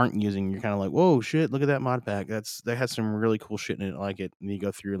people aren't using. You're kind of like, whoa, shit, look at that mod pack. That has some really cool shit in it. I like it. And you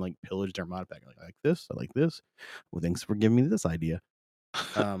go through and like pillage their mod pack. Like, I like this. I like this. Well, thanks for giving me this idea.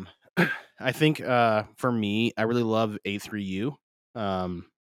 Um, I think for me, I really love A3U.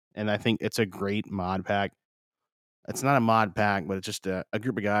 And I think it's a great mod pack. It's not a mod pack, but it's just a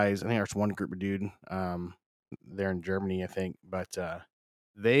group of guys. I think there's one group of dude. They're in Germany, I think, but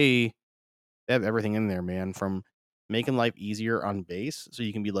they have everything in there, man. From making life easier on base, so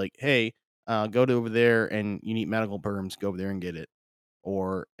you can be like, hey, go to over there, and you need medical perms, go over there and get it.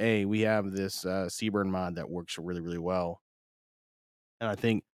 Or hey, we have this Seaburn mod that works really, really well, and I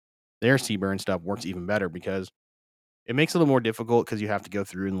think their Seaburn stuff works even better because it makes it a little more difficult because you have to go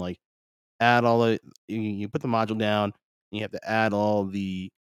through and like add all the you put the module down, and you have to add all the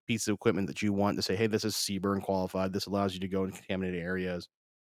pieces of equipment that you want to say, hey, this is Seaburn qualified. This allows you to go in contaminated areas.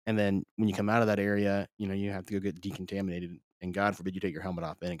 And then when you come out of that area, you have to go get decontaminated. And God forbid you take your helmet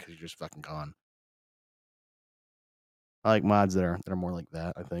off in it because you're just fucking gone. I like mods that are more like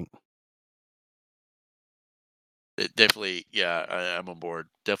that, I think. It definitely, yeah, I'm on board.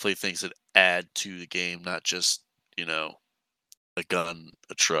 Definitely things that add to the game, not just a gun,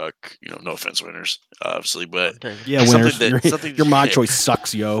 a truck. No offense, winners, obviously, but Yeah, something winners. something Your mod choice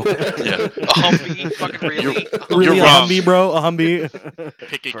sucks, yo. Yeah, A Humvee, fucking really? Really, You're a wrong. Humvee, bro? A Humvee?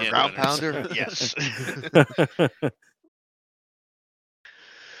 pick For a again, ground winners. pounder, yes.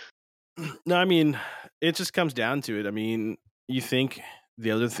 No, I mean, it just comes down to it. I mean, you think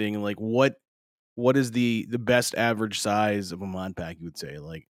the other thing, like what is the best average size of a mod pack, you would say?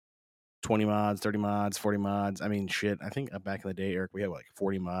 Like 20 mods, 30 mods, 40 mods. I mean, shit. I think back in the day, Eric, we had like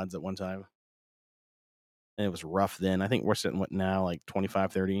 40 mods at one time. And it was rough then. I think we're sitting what now, like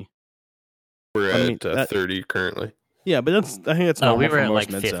 25, 30. We're But I mean, at 30 currently. yeah, but I think that's Oh, normal we were for at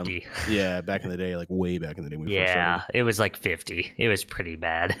most like midsum. 50. Yeah, back in the day, like way back in the day when we first Yeah, started. it was like 50. It was pretty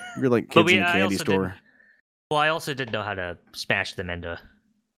bad. We were like But kids in the candy store. I also didn't know how to smash them into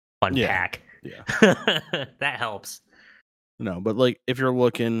one Yeah, pack. yeah. That helps. No, but like if you're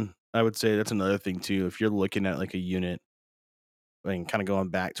looking, I would say that's another thing too. If you're looking at like a unit, and kind of going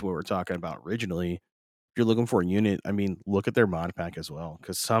back to what we're talking about originally, if you're looking for a unit, I mean, look at their mod pack as well.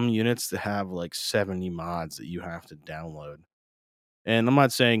 Because some units that have like 70 mods that you have to download. And I'm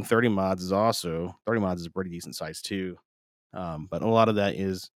not saying 30 mods is also 30 mods is a pretty decent size too. But a lot of that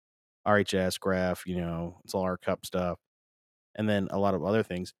is RHS graph, it's all our cup stuff, and then a lot of other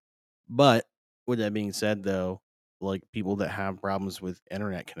things. But with that being said, though, like people that have problems with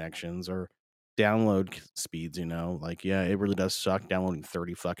internet connections or download speeds, like yeah, it really does suck downloading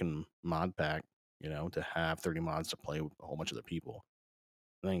 30 fucking mod pack, to have 30 mods to play with a whole bunch of other people.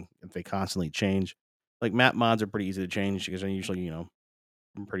 I think if they constantly change, like map mods are pretty easy to change because they're usually,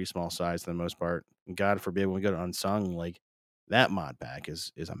 pretty small size for the most part. And God forbid when we go to Unsung, like that mod pack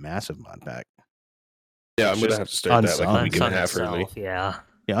is a massive mod pack. Yeah, It's I'm gonna just have to start that like a Unsung. week and a Unsung half early. itself, yeah.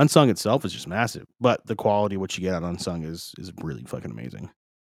 Yeah, Unsung itself is just massive, but the quality of what you get on Unsung is really fucking amazing.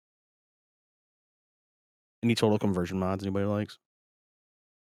 Any total conversion mods anybody likes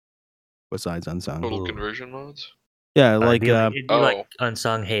besides Unsung? Total Ooh. conversion mods? Yeah, like it'd be like Oh.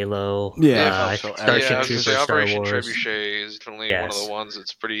 Unsung Halo. Yeah. So Starship Yeah, I was gonna say Troopers, Star Operation Wars. Trebuchet is definitely one of Yes. the ones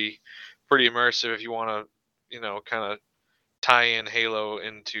that's pretty immersive if you want to, kind of tie in Halo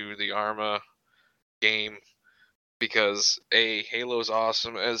into the Arma game, because Halo's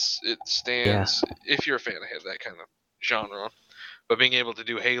awesome as it stands if you're a fan of that kind of genre. But being able to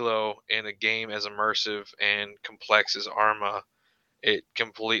do Halo in a game as immersive and complex as Arma, it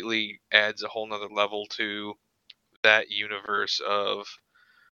completely adds a whole nother level to that universe of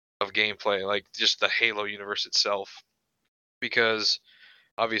gameplay, like just the Halo universe itself. Because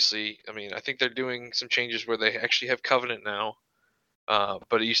obviously, I mean, I think they're doing some changes where they actually have Covenant now,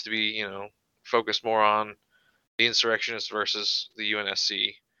 but it used to be, focused more on the insurrectionists versus the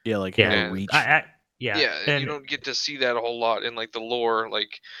UNSC. Yeah, like Yeah. Halo And Reach. Yeah, Yeah, and you and don't get to see that a whole lot in like the lore.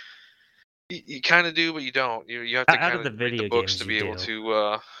 Like you kind of do, but you don't. You have to out kind of the of read the video books games, to you be able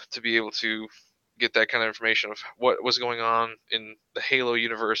do. to be able to get that kind of information of what was going on in the Halo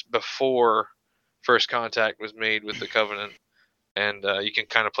universe before First Contact was made with the Covenant, and you can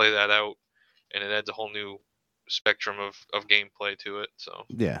kind of play that out, and it adds a whole new spectrum of gameplay to it. So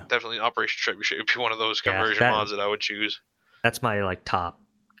Yeah. definitely Operation Trebuchet would be one of those Yeah, conversion mods that I would choose. That's my like top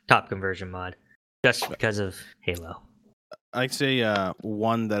conversion mod, just because of Halo. I'd say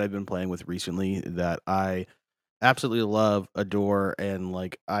one that I've been playing with recently that I absolutely love, adore, and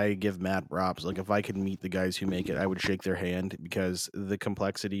like I give mad props. Like if I could meet the guys who make it, I would shake their hand because the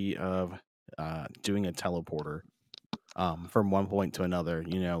complexity of doing a teleporter from one point to another,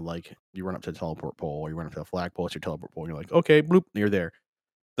 you know, like you run up to the teleport pole or you run up to the flagpole, it's your teleport pole, and you're like, okay, bloop, you're there.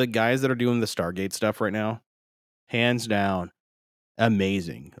 The guys that are doing the Stargate stuff right now, hands down,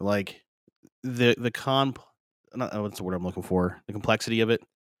 amazing. Like the what's the word I'm looking for? The complexity of it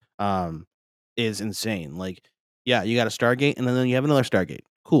is insane. Like, yeah, you got a Stargate and then you have another Stargate.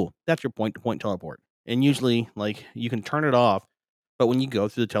 Cool. That's your point to point teleport. And usually, like, you can turn it off, but when you go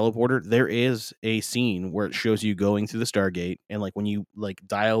through the teleporter, there is a scene where it shows you going through the Stargate, and like when you like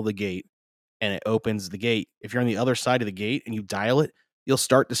dial the gate and it opens the gate, if you're on the other side of the gate and you dial it, you'll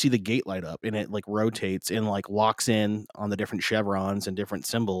start to see the gate light up and it like rotates and like locks in on the different chevrons and different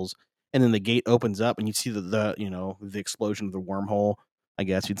symbols. And then the gate opens up and you see the you know, the explosion of the wormhole. I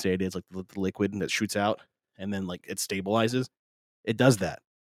guess you'd say it is like the liquid that shoots out and then like it stabilizes. It does that.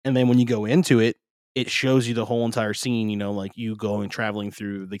 And then when you go into it, it shows you the whole entire scene, you know, like you going traveling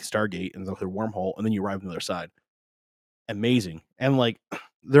through the Stargate and the wormhole, and then you arrive on the other side. Amazing. And like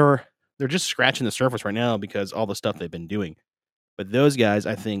they're just scratching the surface right now because all the stuff they've been doing. But those guys,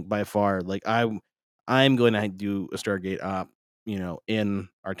 I think by far, like I'm going to do a Stargate op, you know, in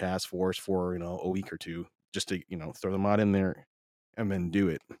our task force for, you know, a week or two just to, you know, throw the mod in there and then do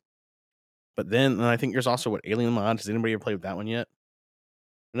it. But then I think there's also what Alien Mod. Has anybody ever played with that one yet?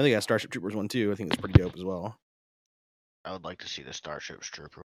 I know they got Starship Troopers one too. I think it's pretty dope as well. I would like to see the Starship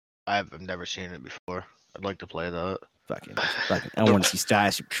Trooper. I've never seen it before. I'd like to play that. Fucking, I want to see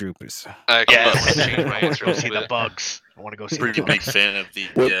Starship Troopers. Actually, I Yeah, want to change my I want answer to a go little see the bit. bugs. I want to go see Pretty the big bugs. fan of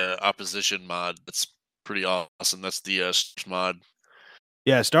the opposition mod. That's pretty awesome. That's the mod.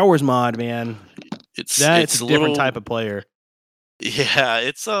 Yeah, Star Wars mod, man. It's That's a a different little type of player. Yeah,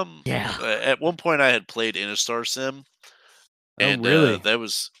 it's Yeah. At one point I had played in a Star Sim, and really? that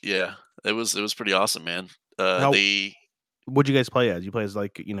was it was pretty awesome, man. How- They What'd you guys play as? You play as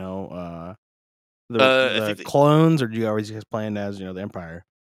like, you know, I the think clones, or do you always just playing as, you know, the Empire?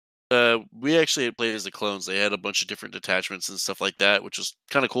 we actually had played as the clones. They had a bunch of different detachments and stuff like that, which was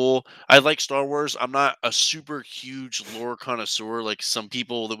kind of cool. I like Star Wars. I'm not a super huge lore connoisseur like some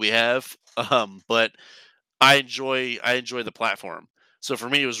people that we have, but I enjoy the platform. So for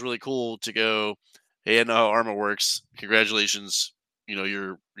me, it was really cool to go, hey, I know how Arma works. Congratulations,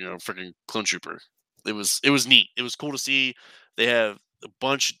 you're freaking clone trooper. It was neat. It was cool to see. They have a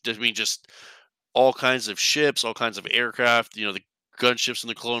bunch. I mean, just all kinds of ships, all kinds of aircraft. The gunships in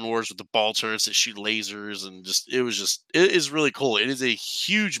the Clone Wars with the ball turrets that shoot lasers, and it is really cool. It is a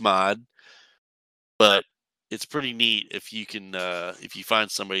huge mod, but it's pretty neat if you find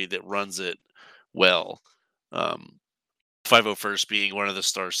somebody that runs it well. 501st being one of the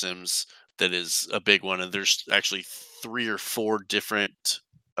Star Sims that is a big one, and there's actually 3 or 4 different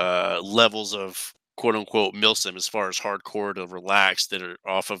levels of quote unquote milsim as far as hardcore to relaxed that are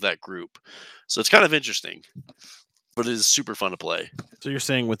off of that group. So it's kind of interesting, but it is super fun to play. So you're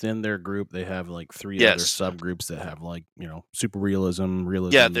saying within their group they have like 3 other Yes. subgroups that have like, you know, super realism,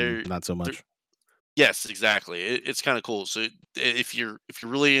 Yeah, not so much. Yes, exactly. It's kind of cool. So if you're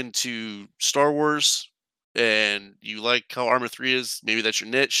really into Star Wars and you like how Armor 3 is, maybe that's your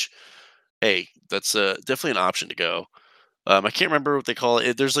niche. Hey, that's definitely an option to go. I can't remember what they call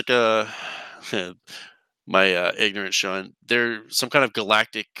it. There's like a my ignorance showing. There's some kind of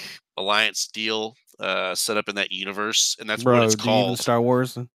galactic alliance deal set up in that universe, and that's what Bro, it's do you even called. Star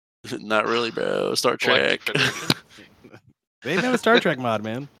Wars? Not really, bro. Star Galactic Trek. Federation? They even have a Star Trek mod,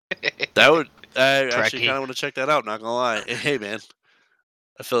 man. That would I actually Trekkie. kind of want to check that out. Not gonna lie. Hey, man,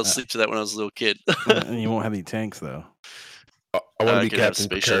 I fell asleep to that when I was a little kid. And you won't have any tanks though. I want to be could have Captain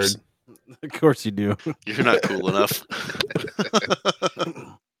Picard. spaceships. Of course you do. You're not cool enough.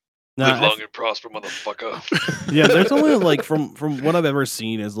 No, Live long and prosper, motherfucker. yeah, there's only like from what I've ever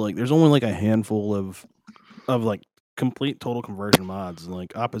seen is like there's only like a handful of like complete total conversion mods,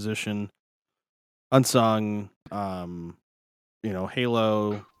 like Opposition, Unsung, you know,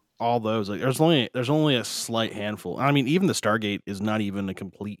 Halo, all those, like there's only a slight handful. I mean, even the Stargate is not even a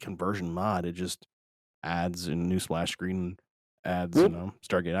complete conversion mod. It just adds a new splash screen, adds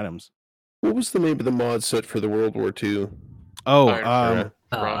Stargate items. What was the name of the mod set for the World War II? Oh, Iron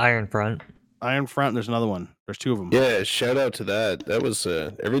Front. Iron Front. Iron Front. There's another one. There's two of them. Yeah, shout out to that. That was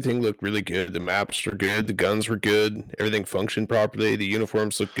everything looked really good. The maps were good. The guns were good. Everything functioned properly. The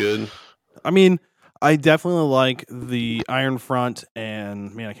uniforms looked good. I mean, I definitely like the Iron Front,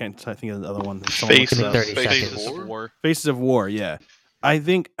 and man, I can't think of the other one. Faces of War. Faces of War. Yeah, I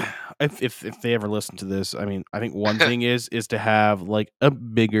think if they ever listen to this, I mean, I think one thing is to have like a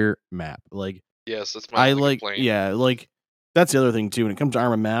bigger map. Like, Yes, that's my only complaint. Yeah, like that's the other thing too. When it comes to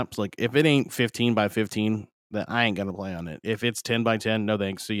Arma maps, like if it ain't 15 by 15, then I ain't gonna play on it. If it's 10 by 10, no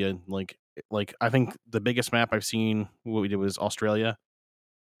thanks. See ya. Like I think the biggest map I've seen what we did was Australia.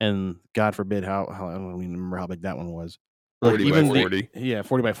 And God forbid how I don't even remember how big that one was. 40 by 40.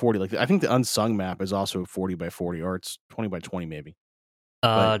 40 by 40. Like I think the unsung map is also 40 by 40, or it's 20 by 20 maybe.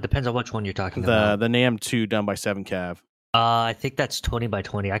 Depends on which one you're talking about. The NAM 2 done by 7 Cav. I think that's 20 by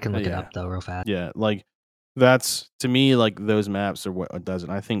 20. I can look it up though real fast. Yeah, like that's to me like those maps are what does it.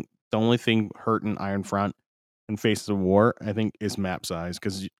 I think the only thing hurting Iron Front and Faces of War, I think, is map size,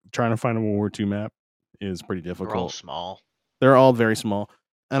 because trying to find a World War II map is pretty difficult. They're all small. They're all very small.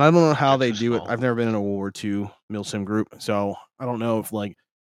 And I don't know how they do it. small. I've never been in a World War II milsim group, so I don't know if like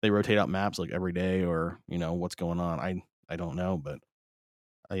they rotate out maps like every day, or what's going on. I don't know, but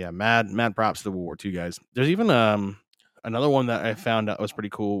yeah, mad props to the World War II guys. There's even another one that I found out was pretty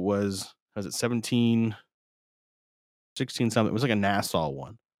cool. Was it 17, 16 something? It was like a Nassau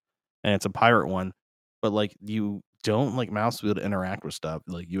one, and it's a pirate one, but like you don't like mouse wheel to interact with stuff.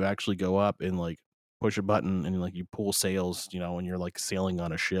 Like you actually go up and like push a button and like you pull sails, and you're like sailing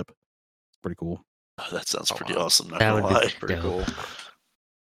on a ship. It's pretty cool. Oh, that sounds pretty awesome. Not That gonna would be lie. Pretty cool.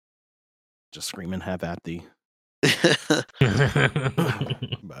 Just screaming have at thee.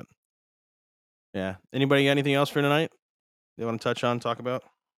 But yeah, anybody got anything else for tonight they want to talk about?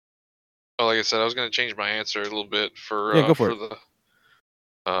 Well, like I said, I was going to change my answer a little bit for Yeah, go for it.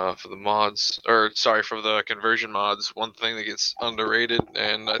 for the mods, or sorry, for the conversion mods. One thing that gets underrated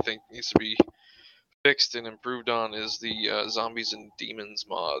and I think needs to be fixed and improved on is the zombies and demons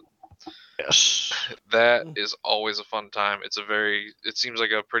mod. Yes. That is always a fun time. It seems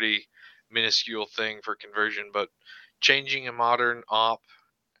like a pretty minuscule thing for conversion, but changing a modern op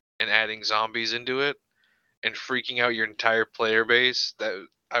and adding zombies into it and freaking out your entire player base, that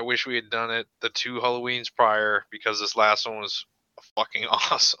I wish we had done it the 2 Halloweens prior, because this last one was fucking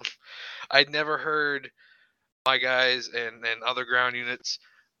awesome. I'd never heard my guys and other ground units.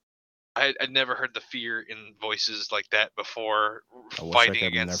 I'd never heard the fear in voices like that before, fighting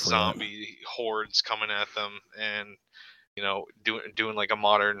against zombie hordes coming at them, and doing like a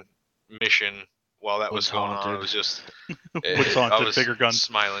modern mission while that was going on. It was just I was bigger guns,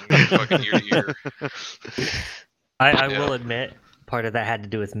 smiling fucking ear to ear. I will admit, part of that had to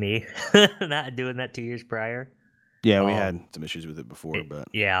do with me not doing that 2 years prior. Yeah, we had some issues with it before, but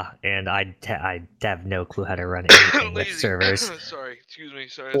yeah, and I have no clue how to run anything with servers. Sorry, excuse me.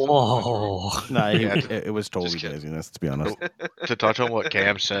 Sorry. Whoa. No, it was totally laziness, to be honest. To touch on what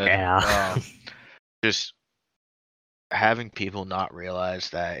Cam said, Yeah. just having people not realize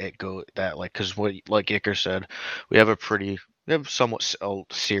that because what, like Iker said, we have somewhat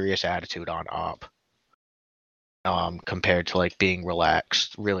serious attitude on op, compared to like being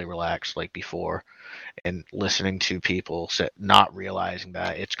really relaxed like before, and listening to people not realizing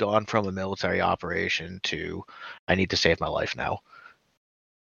that it's gone from a military operation to I need to save my life now.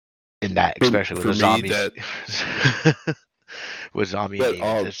 In that, especially with the zombies, with zombie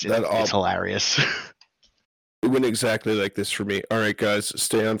demons, it's hilarious. It went exactly like this for me. All right, guys,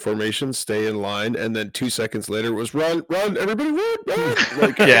 stay on formation, stay in line, and then 2 seconds later it was run, everybody run.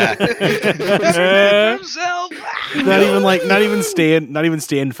 Like, yeah. not even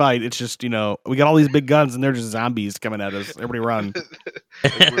stand fight. It's just we got all these big guns and they're just zombies coming at us. Everybody run. We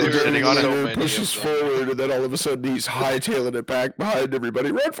were sitting on it, pushes forward, and then all of a sudden he's hightailing it back behind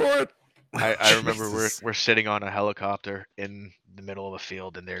everybody. Run for it! I remember we're sitting on a helicopter in the middle of a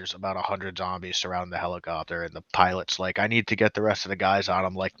field, and there's about 100 zombies surrounding the helicopter, and the pilot's like, I need to get the rest of the guys on.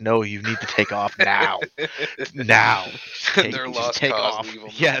 I'm like, no, you need to take off now. Now. They're lost take cause, off. leave them.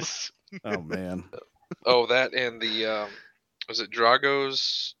 Yes. Oh, man. Oh, that and the, was it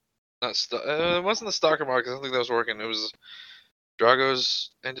Drago's, it wasn't the Stalker mod, because I don't think that was working. It was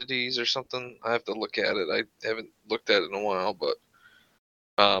Drago's entities or something. I have to look at it. I haven't looked at it in a while, but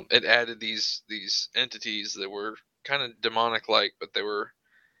it added these entities that were kind of demonic-like, but they were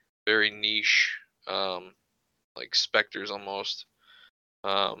very niche, like specters almost.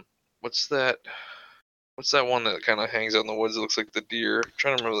 What's that one that kind of hangs out in the woods? It looks like the deer. I'm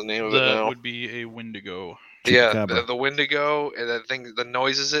trying to remember the name of it That now. would be a Wendigo. Yeah, Chupacabra. the Wendigo, and that thing, the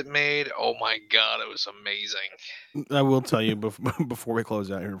noises it made. Oh my god, it was amazing. I will tell you before we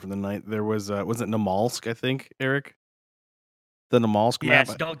close out here for the night, there was it Namalsk, I think, Eric? The Namalsk map.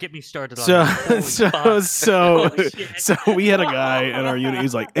 Yes, don't get me started on So that. Holy fuck. Holy shit. so we had a guy in our unit.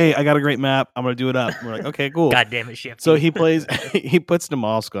 He's like, "Hey, I got a great map. I'm gonna do it up." We're like, "Okay, cool." God damn it, Shifty. So he puts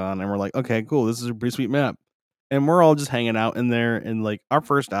Namalsk on, and we're like, "Okay, cool. This is a pretty sweet map." And we're all just hanging out in there, and like our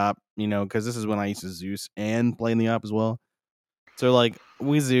first op, because this is when I used to Zeus and play in the op as well. So like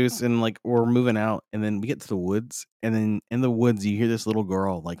we Zeus, and like we're moving out, and then we get to the woods, and then in the woods you hear this little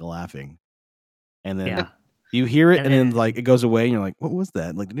girl like laughing, and then. Yeah. You hear it, And and then then- like it goes away, and you're like, "What was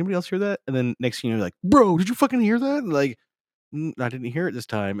that? Like, did anybody else hear that?" And then next thing you're like, "Bro, did you fucking hear that?" And like, I didn't hear it this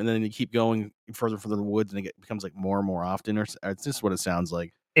time. And then you keep going further from the woods, and it becomes like more and more often, or it's just what it sounds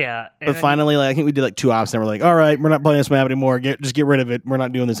like. Yeah. and But then- finally, like I think we did like 2 ops, and we're like, "All right, we're not playing this map anymore. Just get rid of it. We're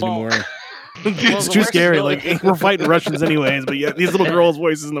not doing this Well- anymore." Well, It's the too worst scary. is Like we're fighting Russians anyways, but yeah, these little girls'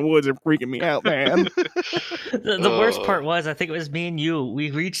 voices in the woods are freaking me out, man. The worst part was, I think it was me and you.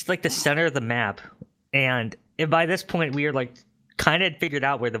 We reached like the center of the map, and by this point, we were like kind of figured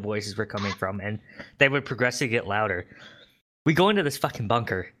out where the voices were coming from, and they would progressively get louder. We go into this fucking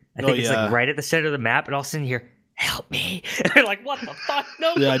bunker. I think it's yeah. like right at the center of the map, and all of a sudden you hear, "Help me!" And we're like, "What the fuck?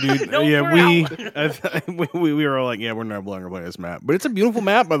 No, Yeah, dude. no, yeah, we're out." we were all like, "Yeah, we're not longer playing this map." But it's a beautiful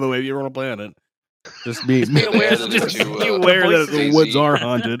map, by the way. If you ever want to play on it, just be aware that just it's be too, aware that voices the easy. woods are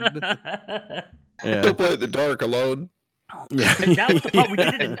haunted. Yeah, Don't play in the dark alone. yeah. And that was the part we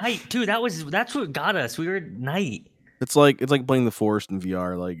did it at night too. That's what got us. We were at night. It's like playing the Forest in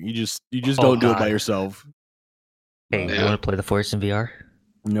VR. Like you just Oh, don't do it by God. yourself. Hey, you Yeah. want to play the Forest in VR?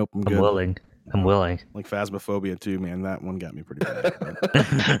 Nope, I'm I'm good. willing. I'm willing. Like Phasmophobia too, man. That one got me pretty bad.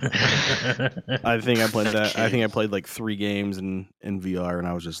 I think I played that. I think I played like 3 games in VR, and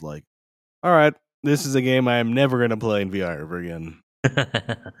I was just like, "All right, this is a game I am never gonna play in VR ever again."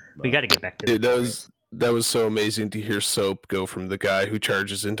 We got to get back to Dude, this. that was so amazing to hear Soap go from the guy who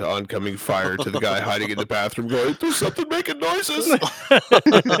charges into oncoming fire to the guy hiding in the bathroom going, "There's something making noises."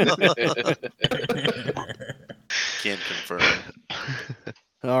 Can confirm.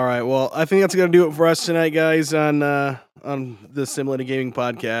 All right. Well, I think that's gonna do it for us tonight, guys. On the Simulated Gaming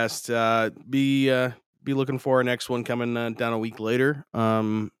Podcast. Be looking for our next one coming down a week later.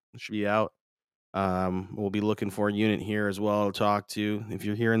 It should be out. We'll be looking for a unit here as well to talk to. If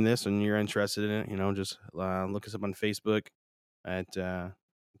you're hearing this and you're interested in it, just look us up on Facebook at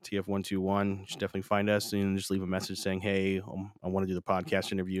TF121. You should definitely find us and just leave a message saying, "Hey, I want to do the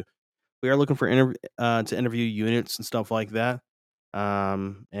podcast interview." We are looking for to interview units and stuff like that.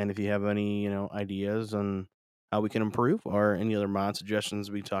 And if you have any, ideas on how we can improve or any other mod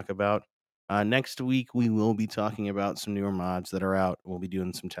suggestions we talk about, next week we will be talking about some newer mods that are out. We'll be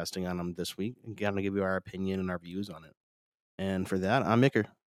doing some testing on them this week and gonna give you our opinion and our views on it. And for that, I'm Micker.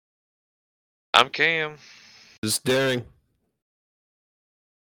 I'm Cam. Just daring.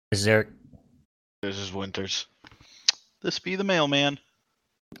 Is there? This is Winters. This be the mailman.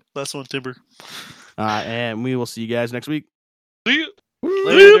 Last one, Timber. And we will see you guys next week. See you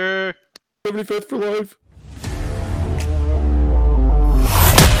later. 75th for life.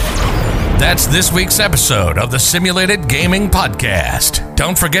 That's this week's episode of the Simulated Gaming Podcast.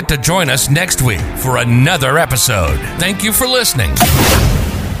 Don't forget to join us next week for another episode. Thank you for listening.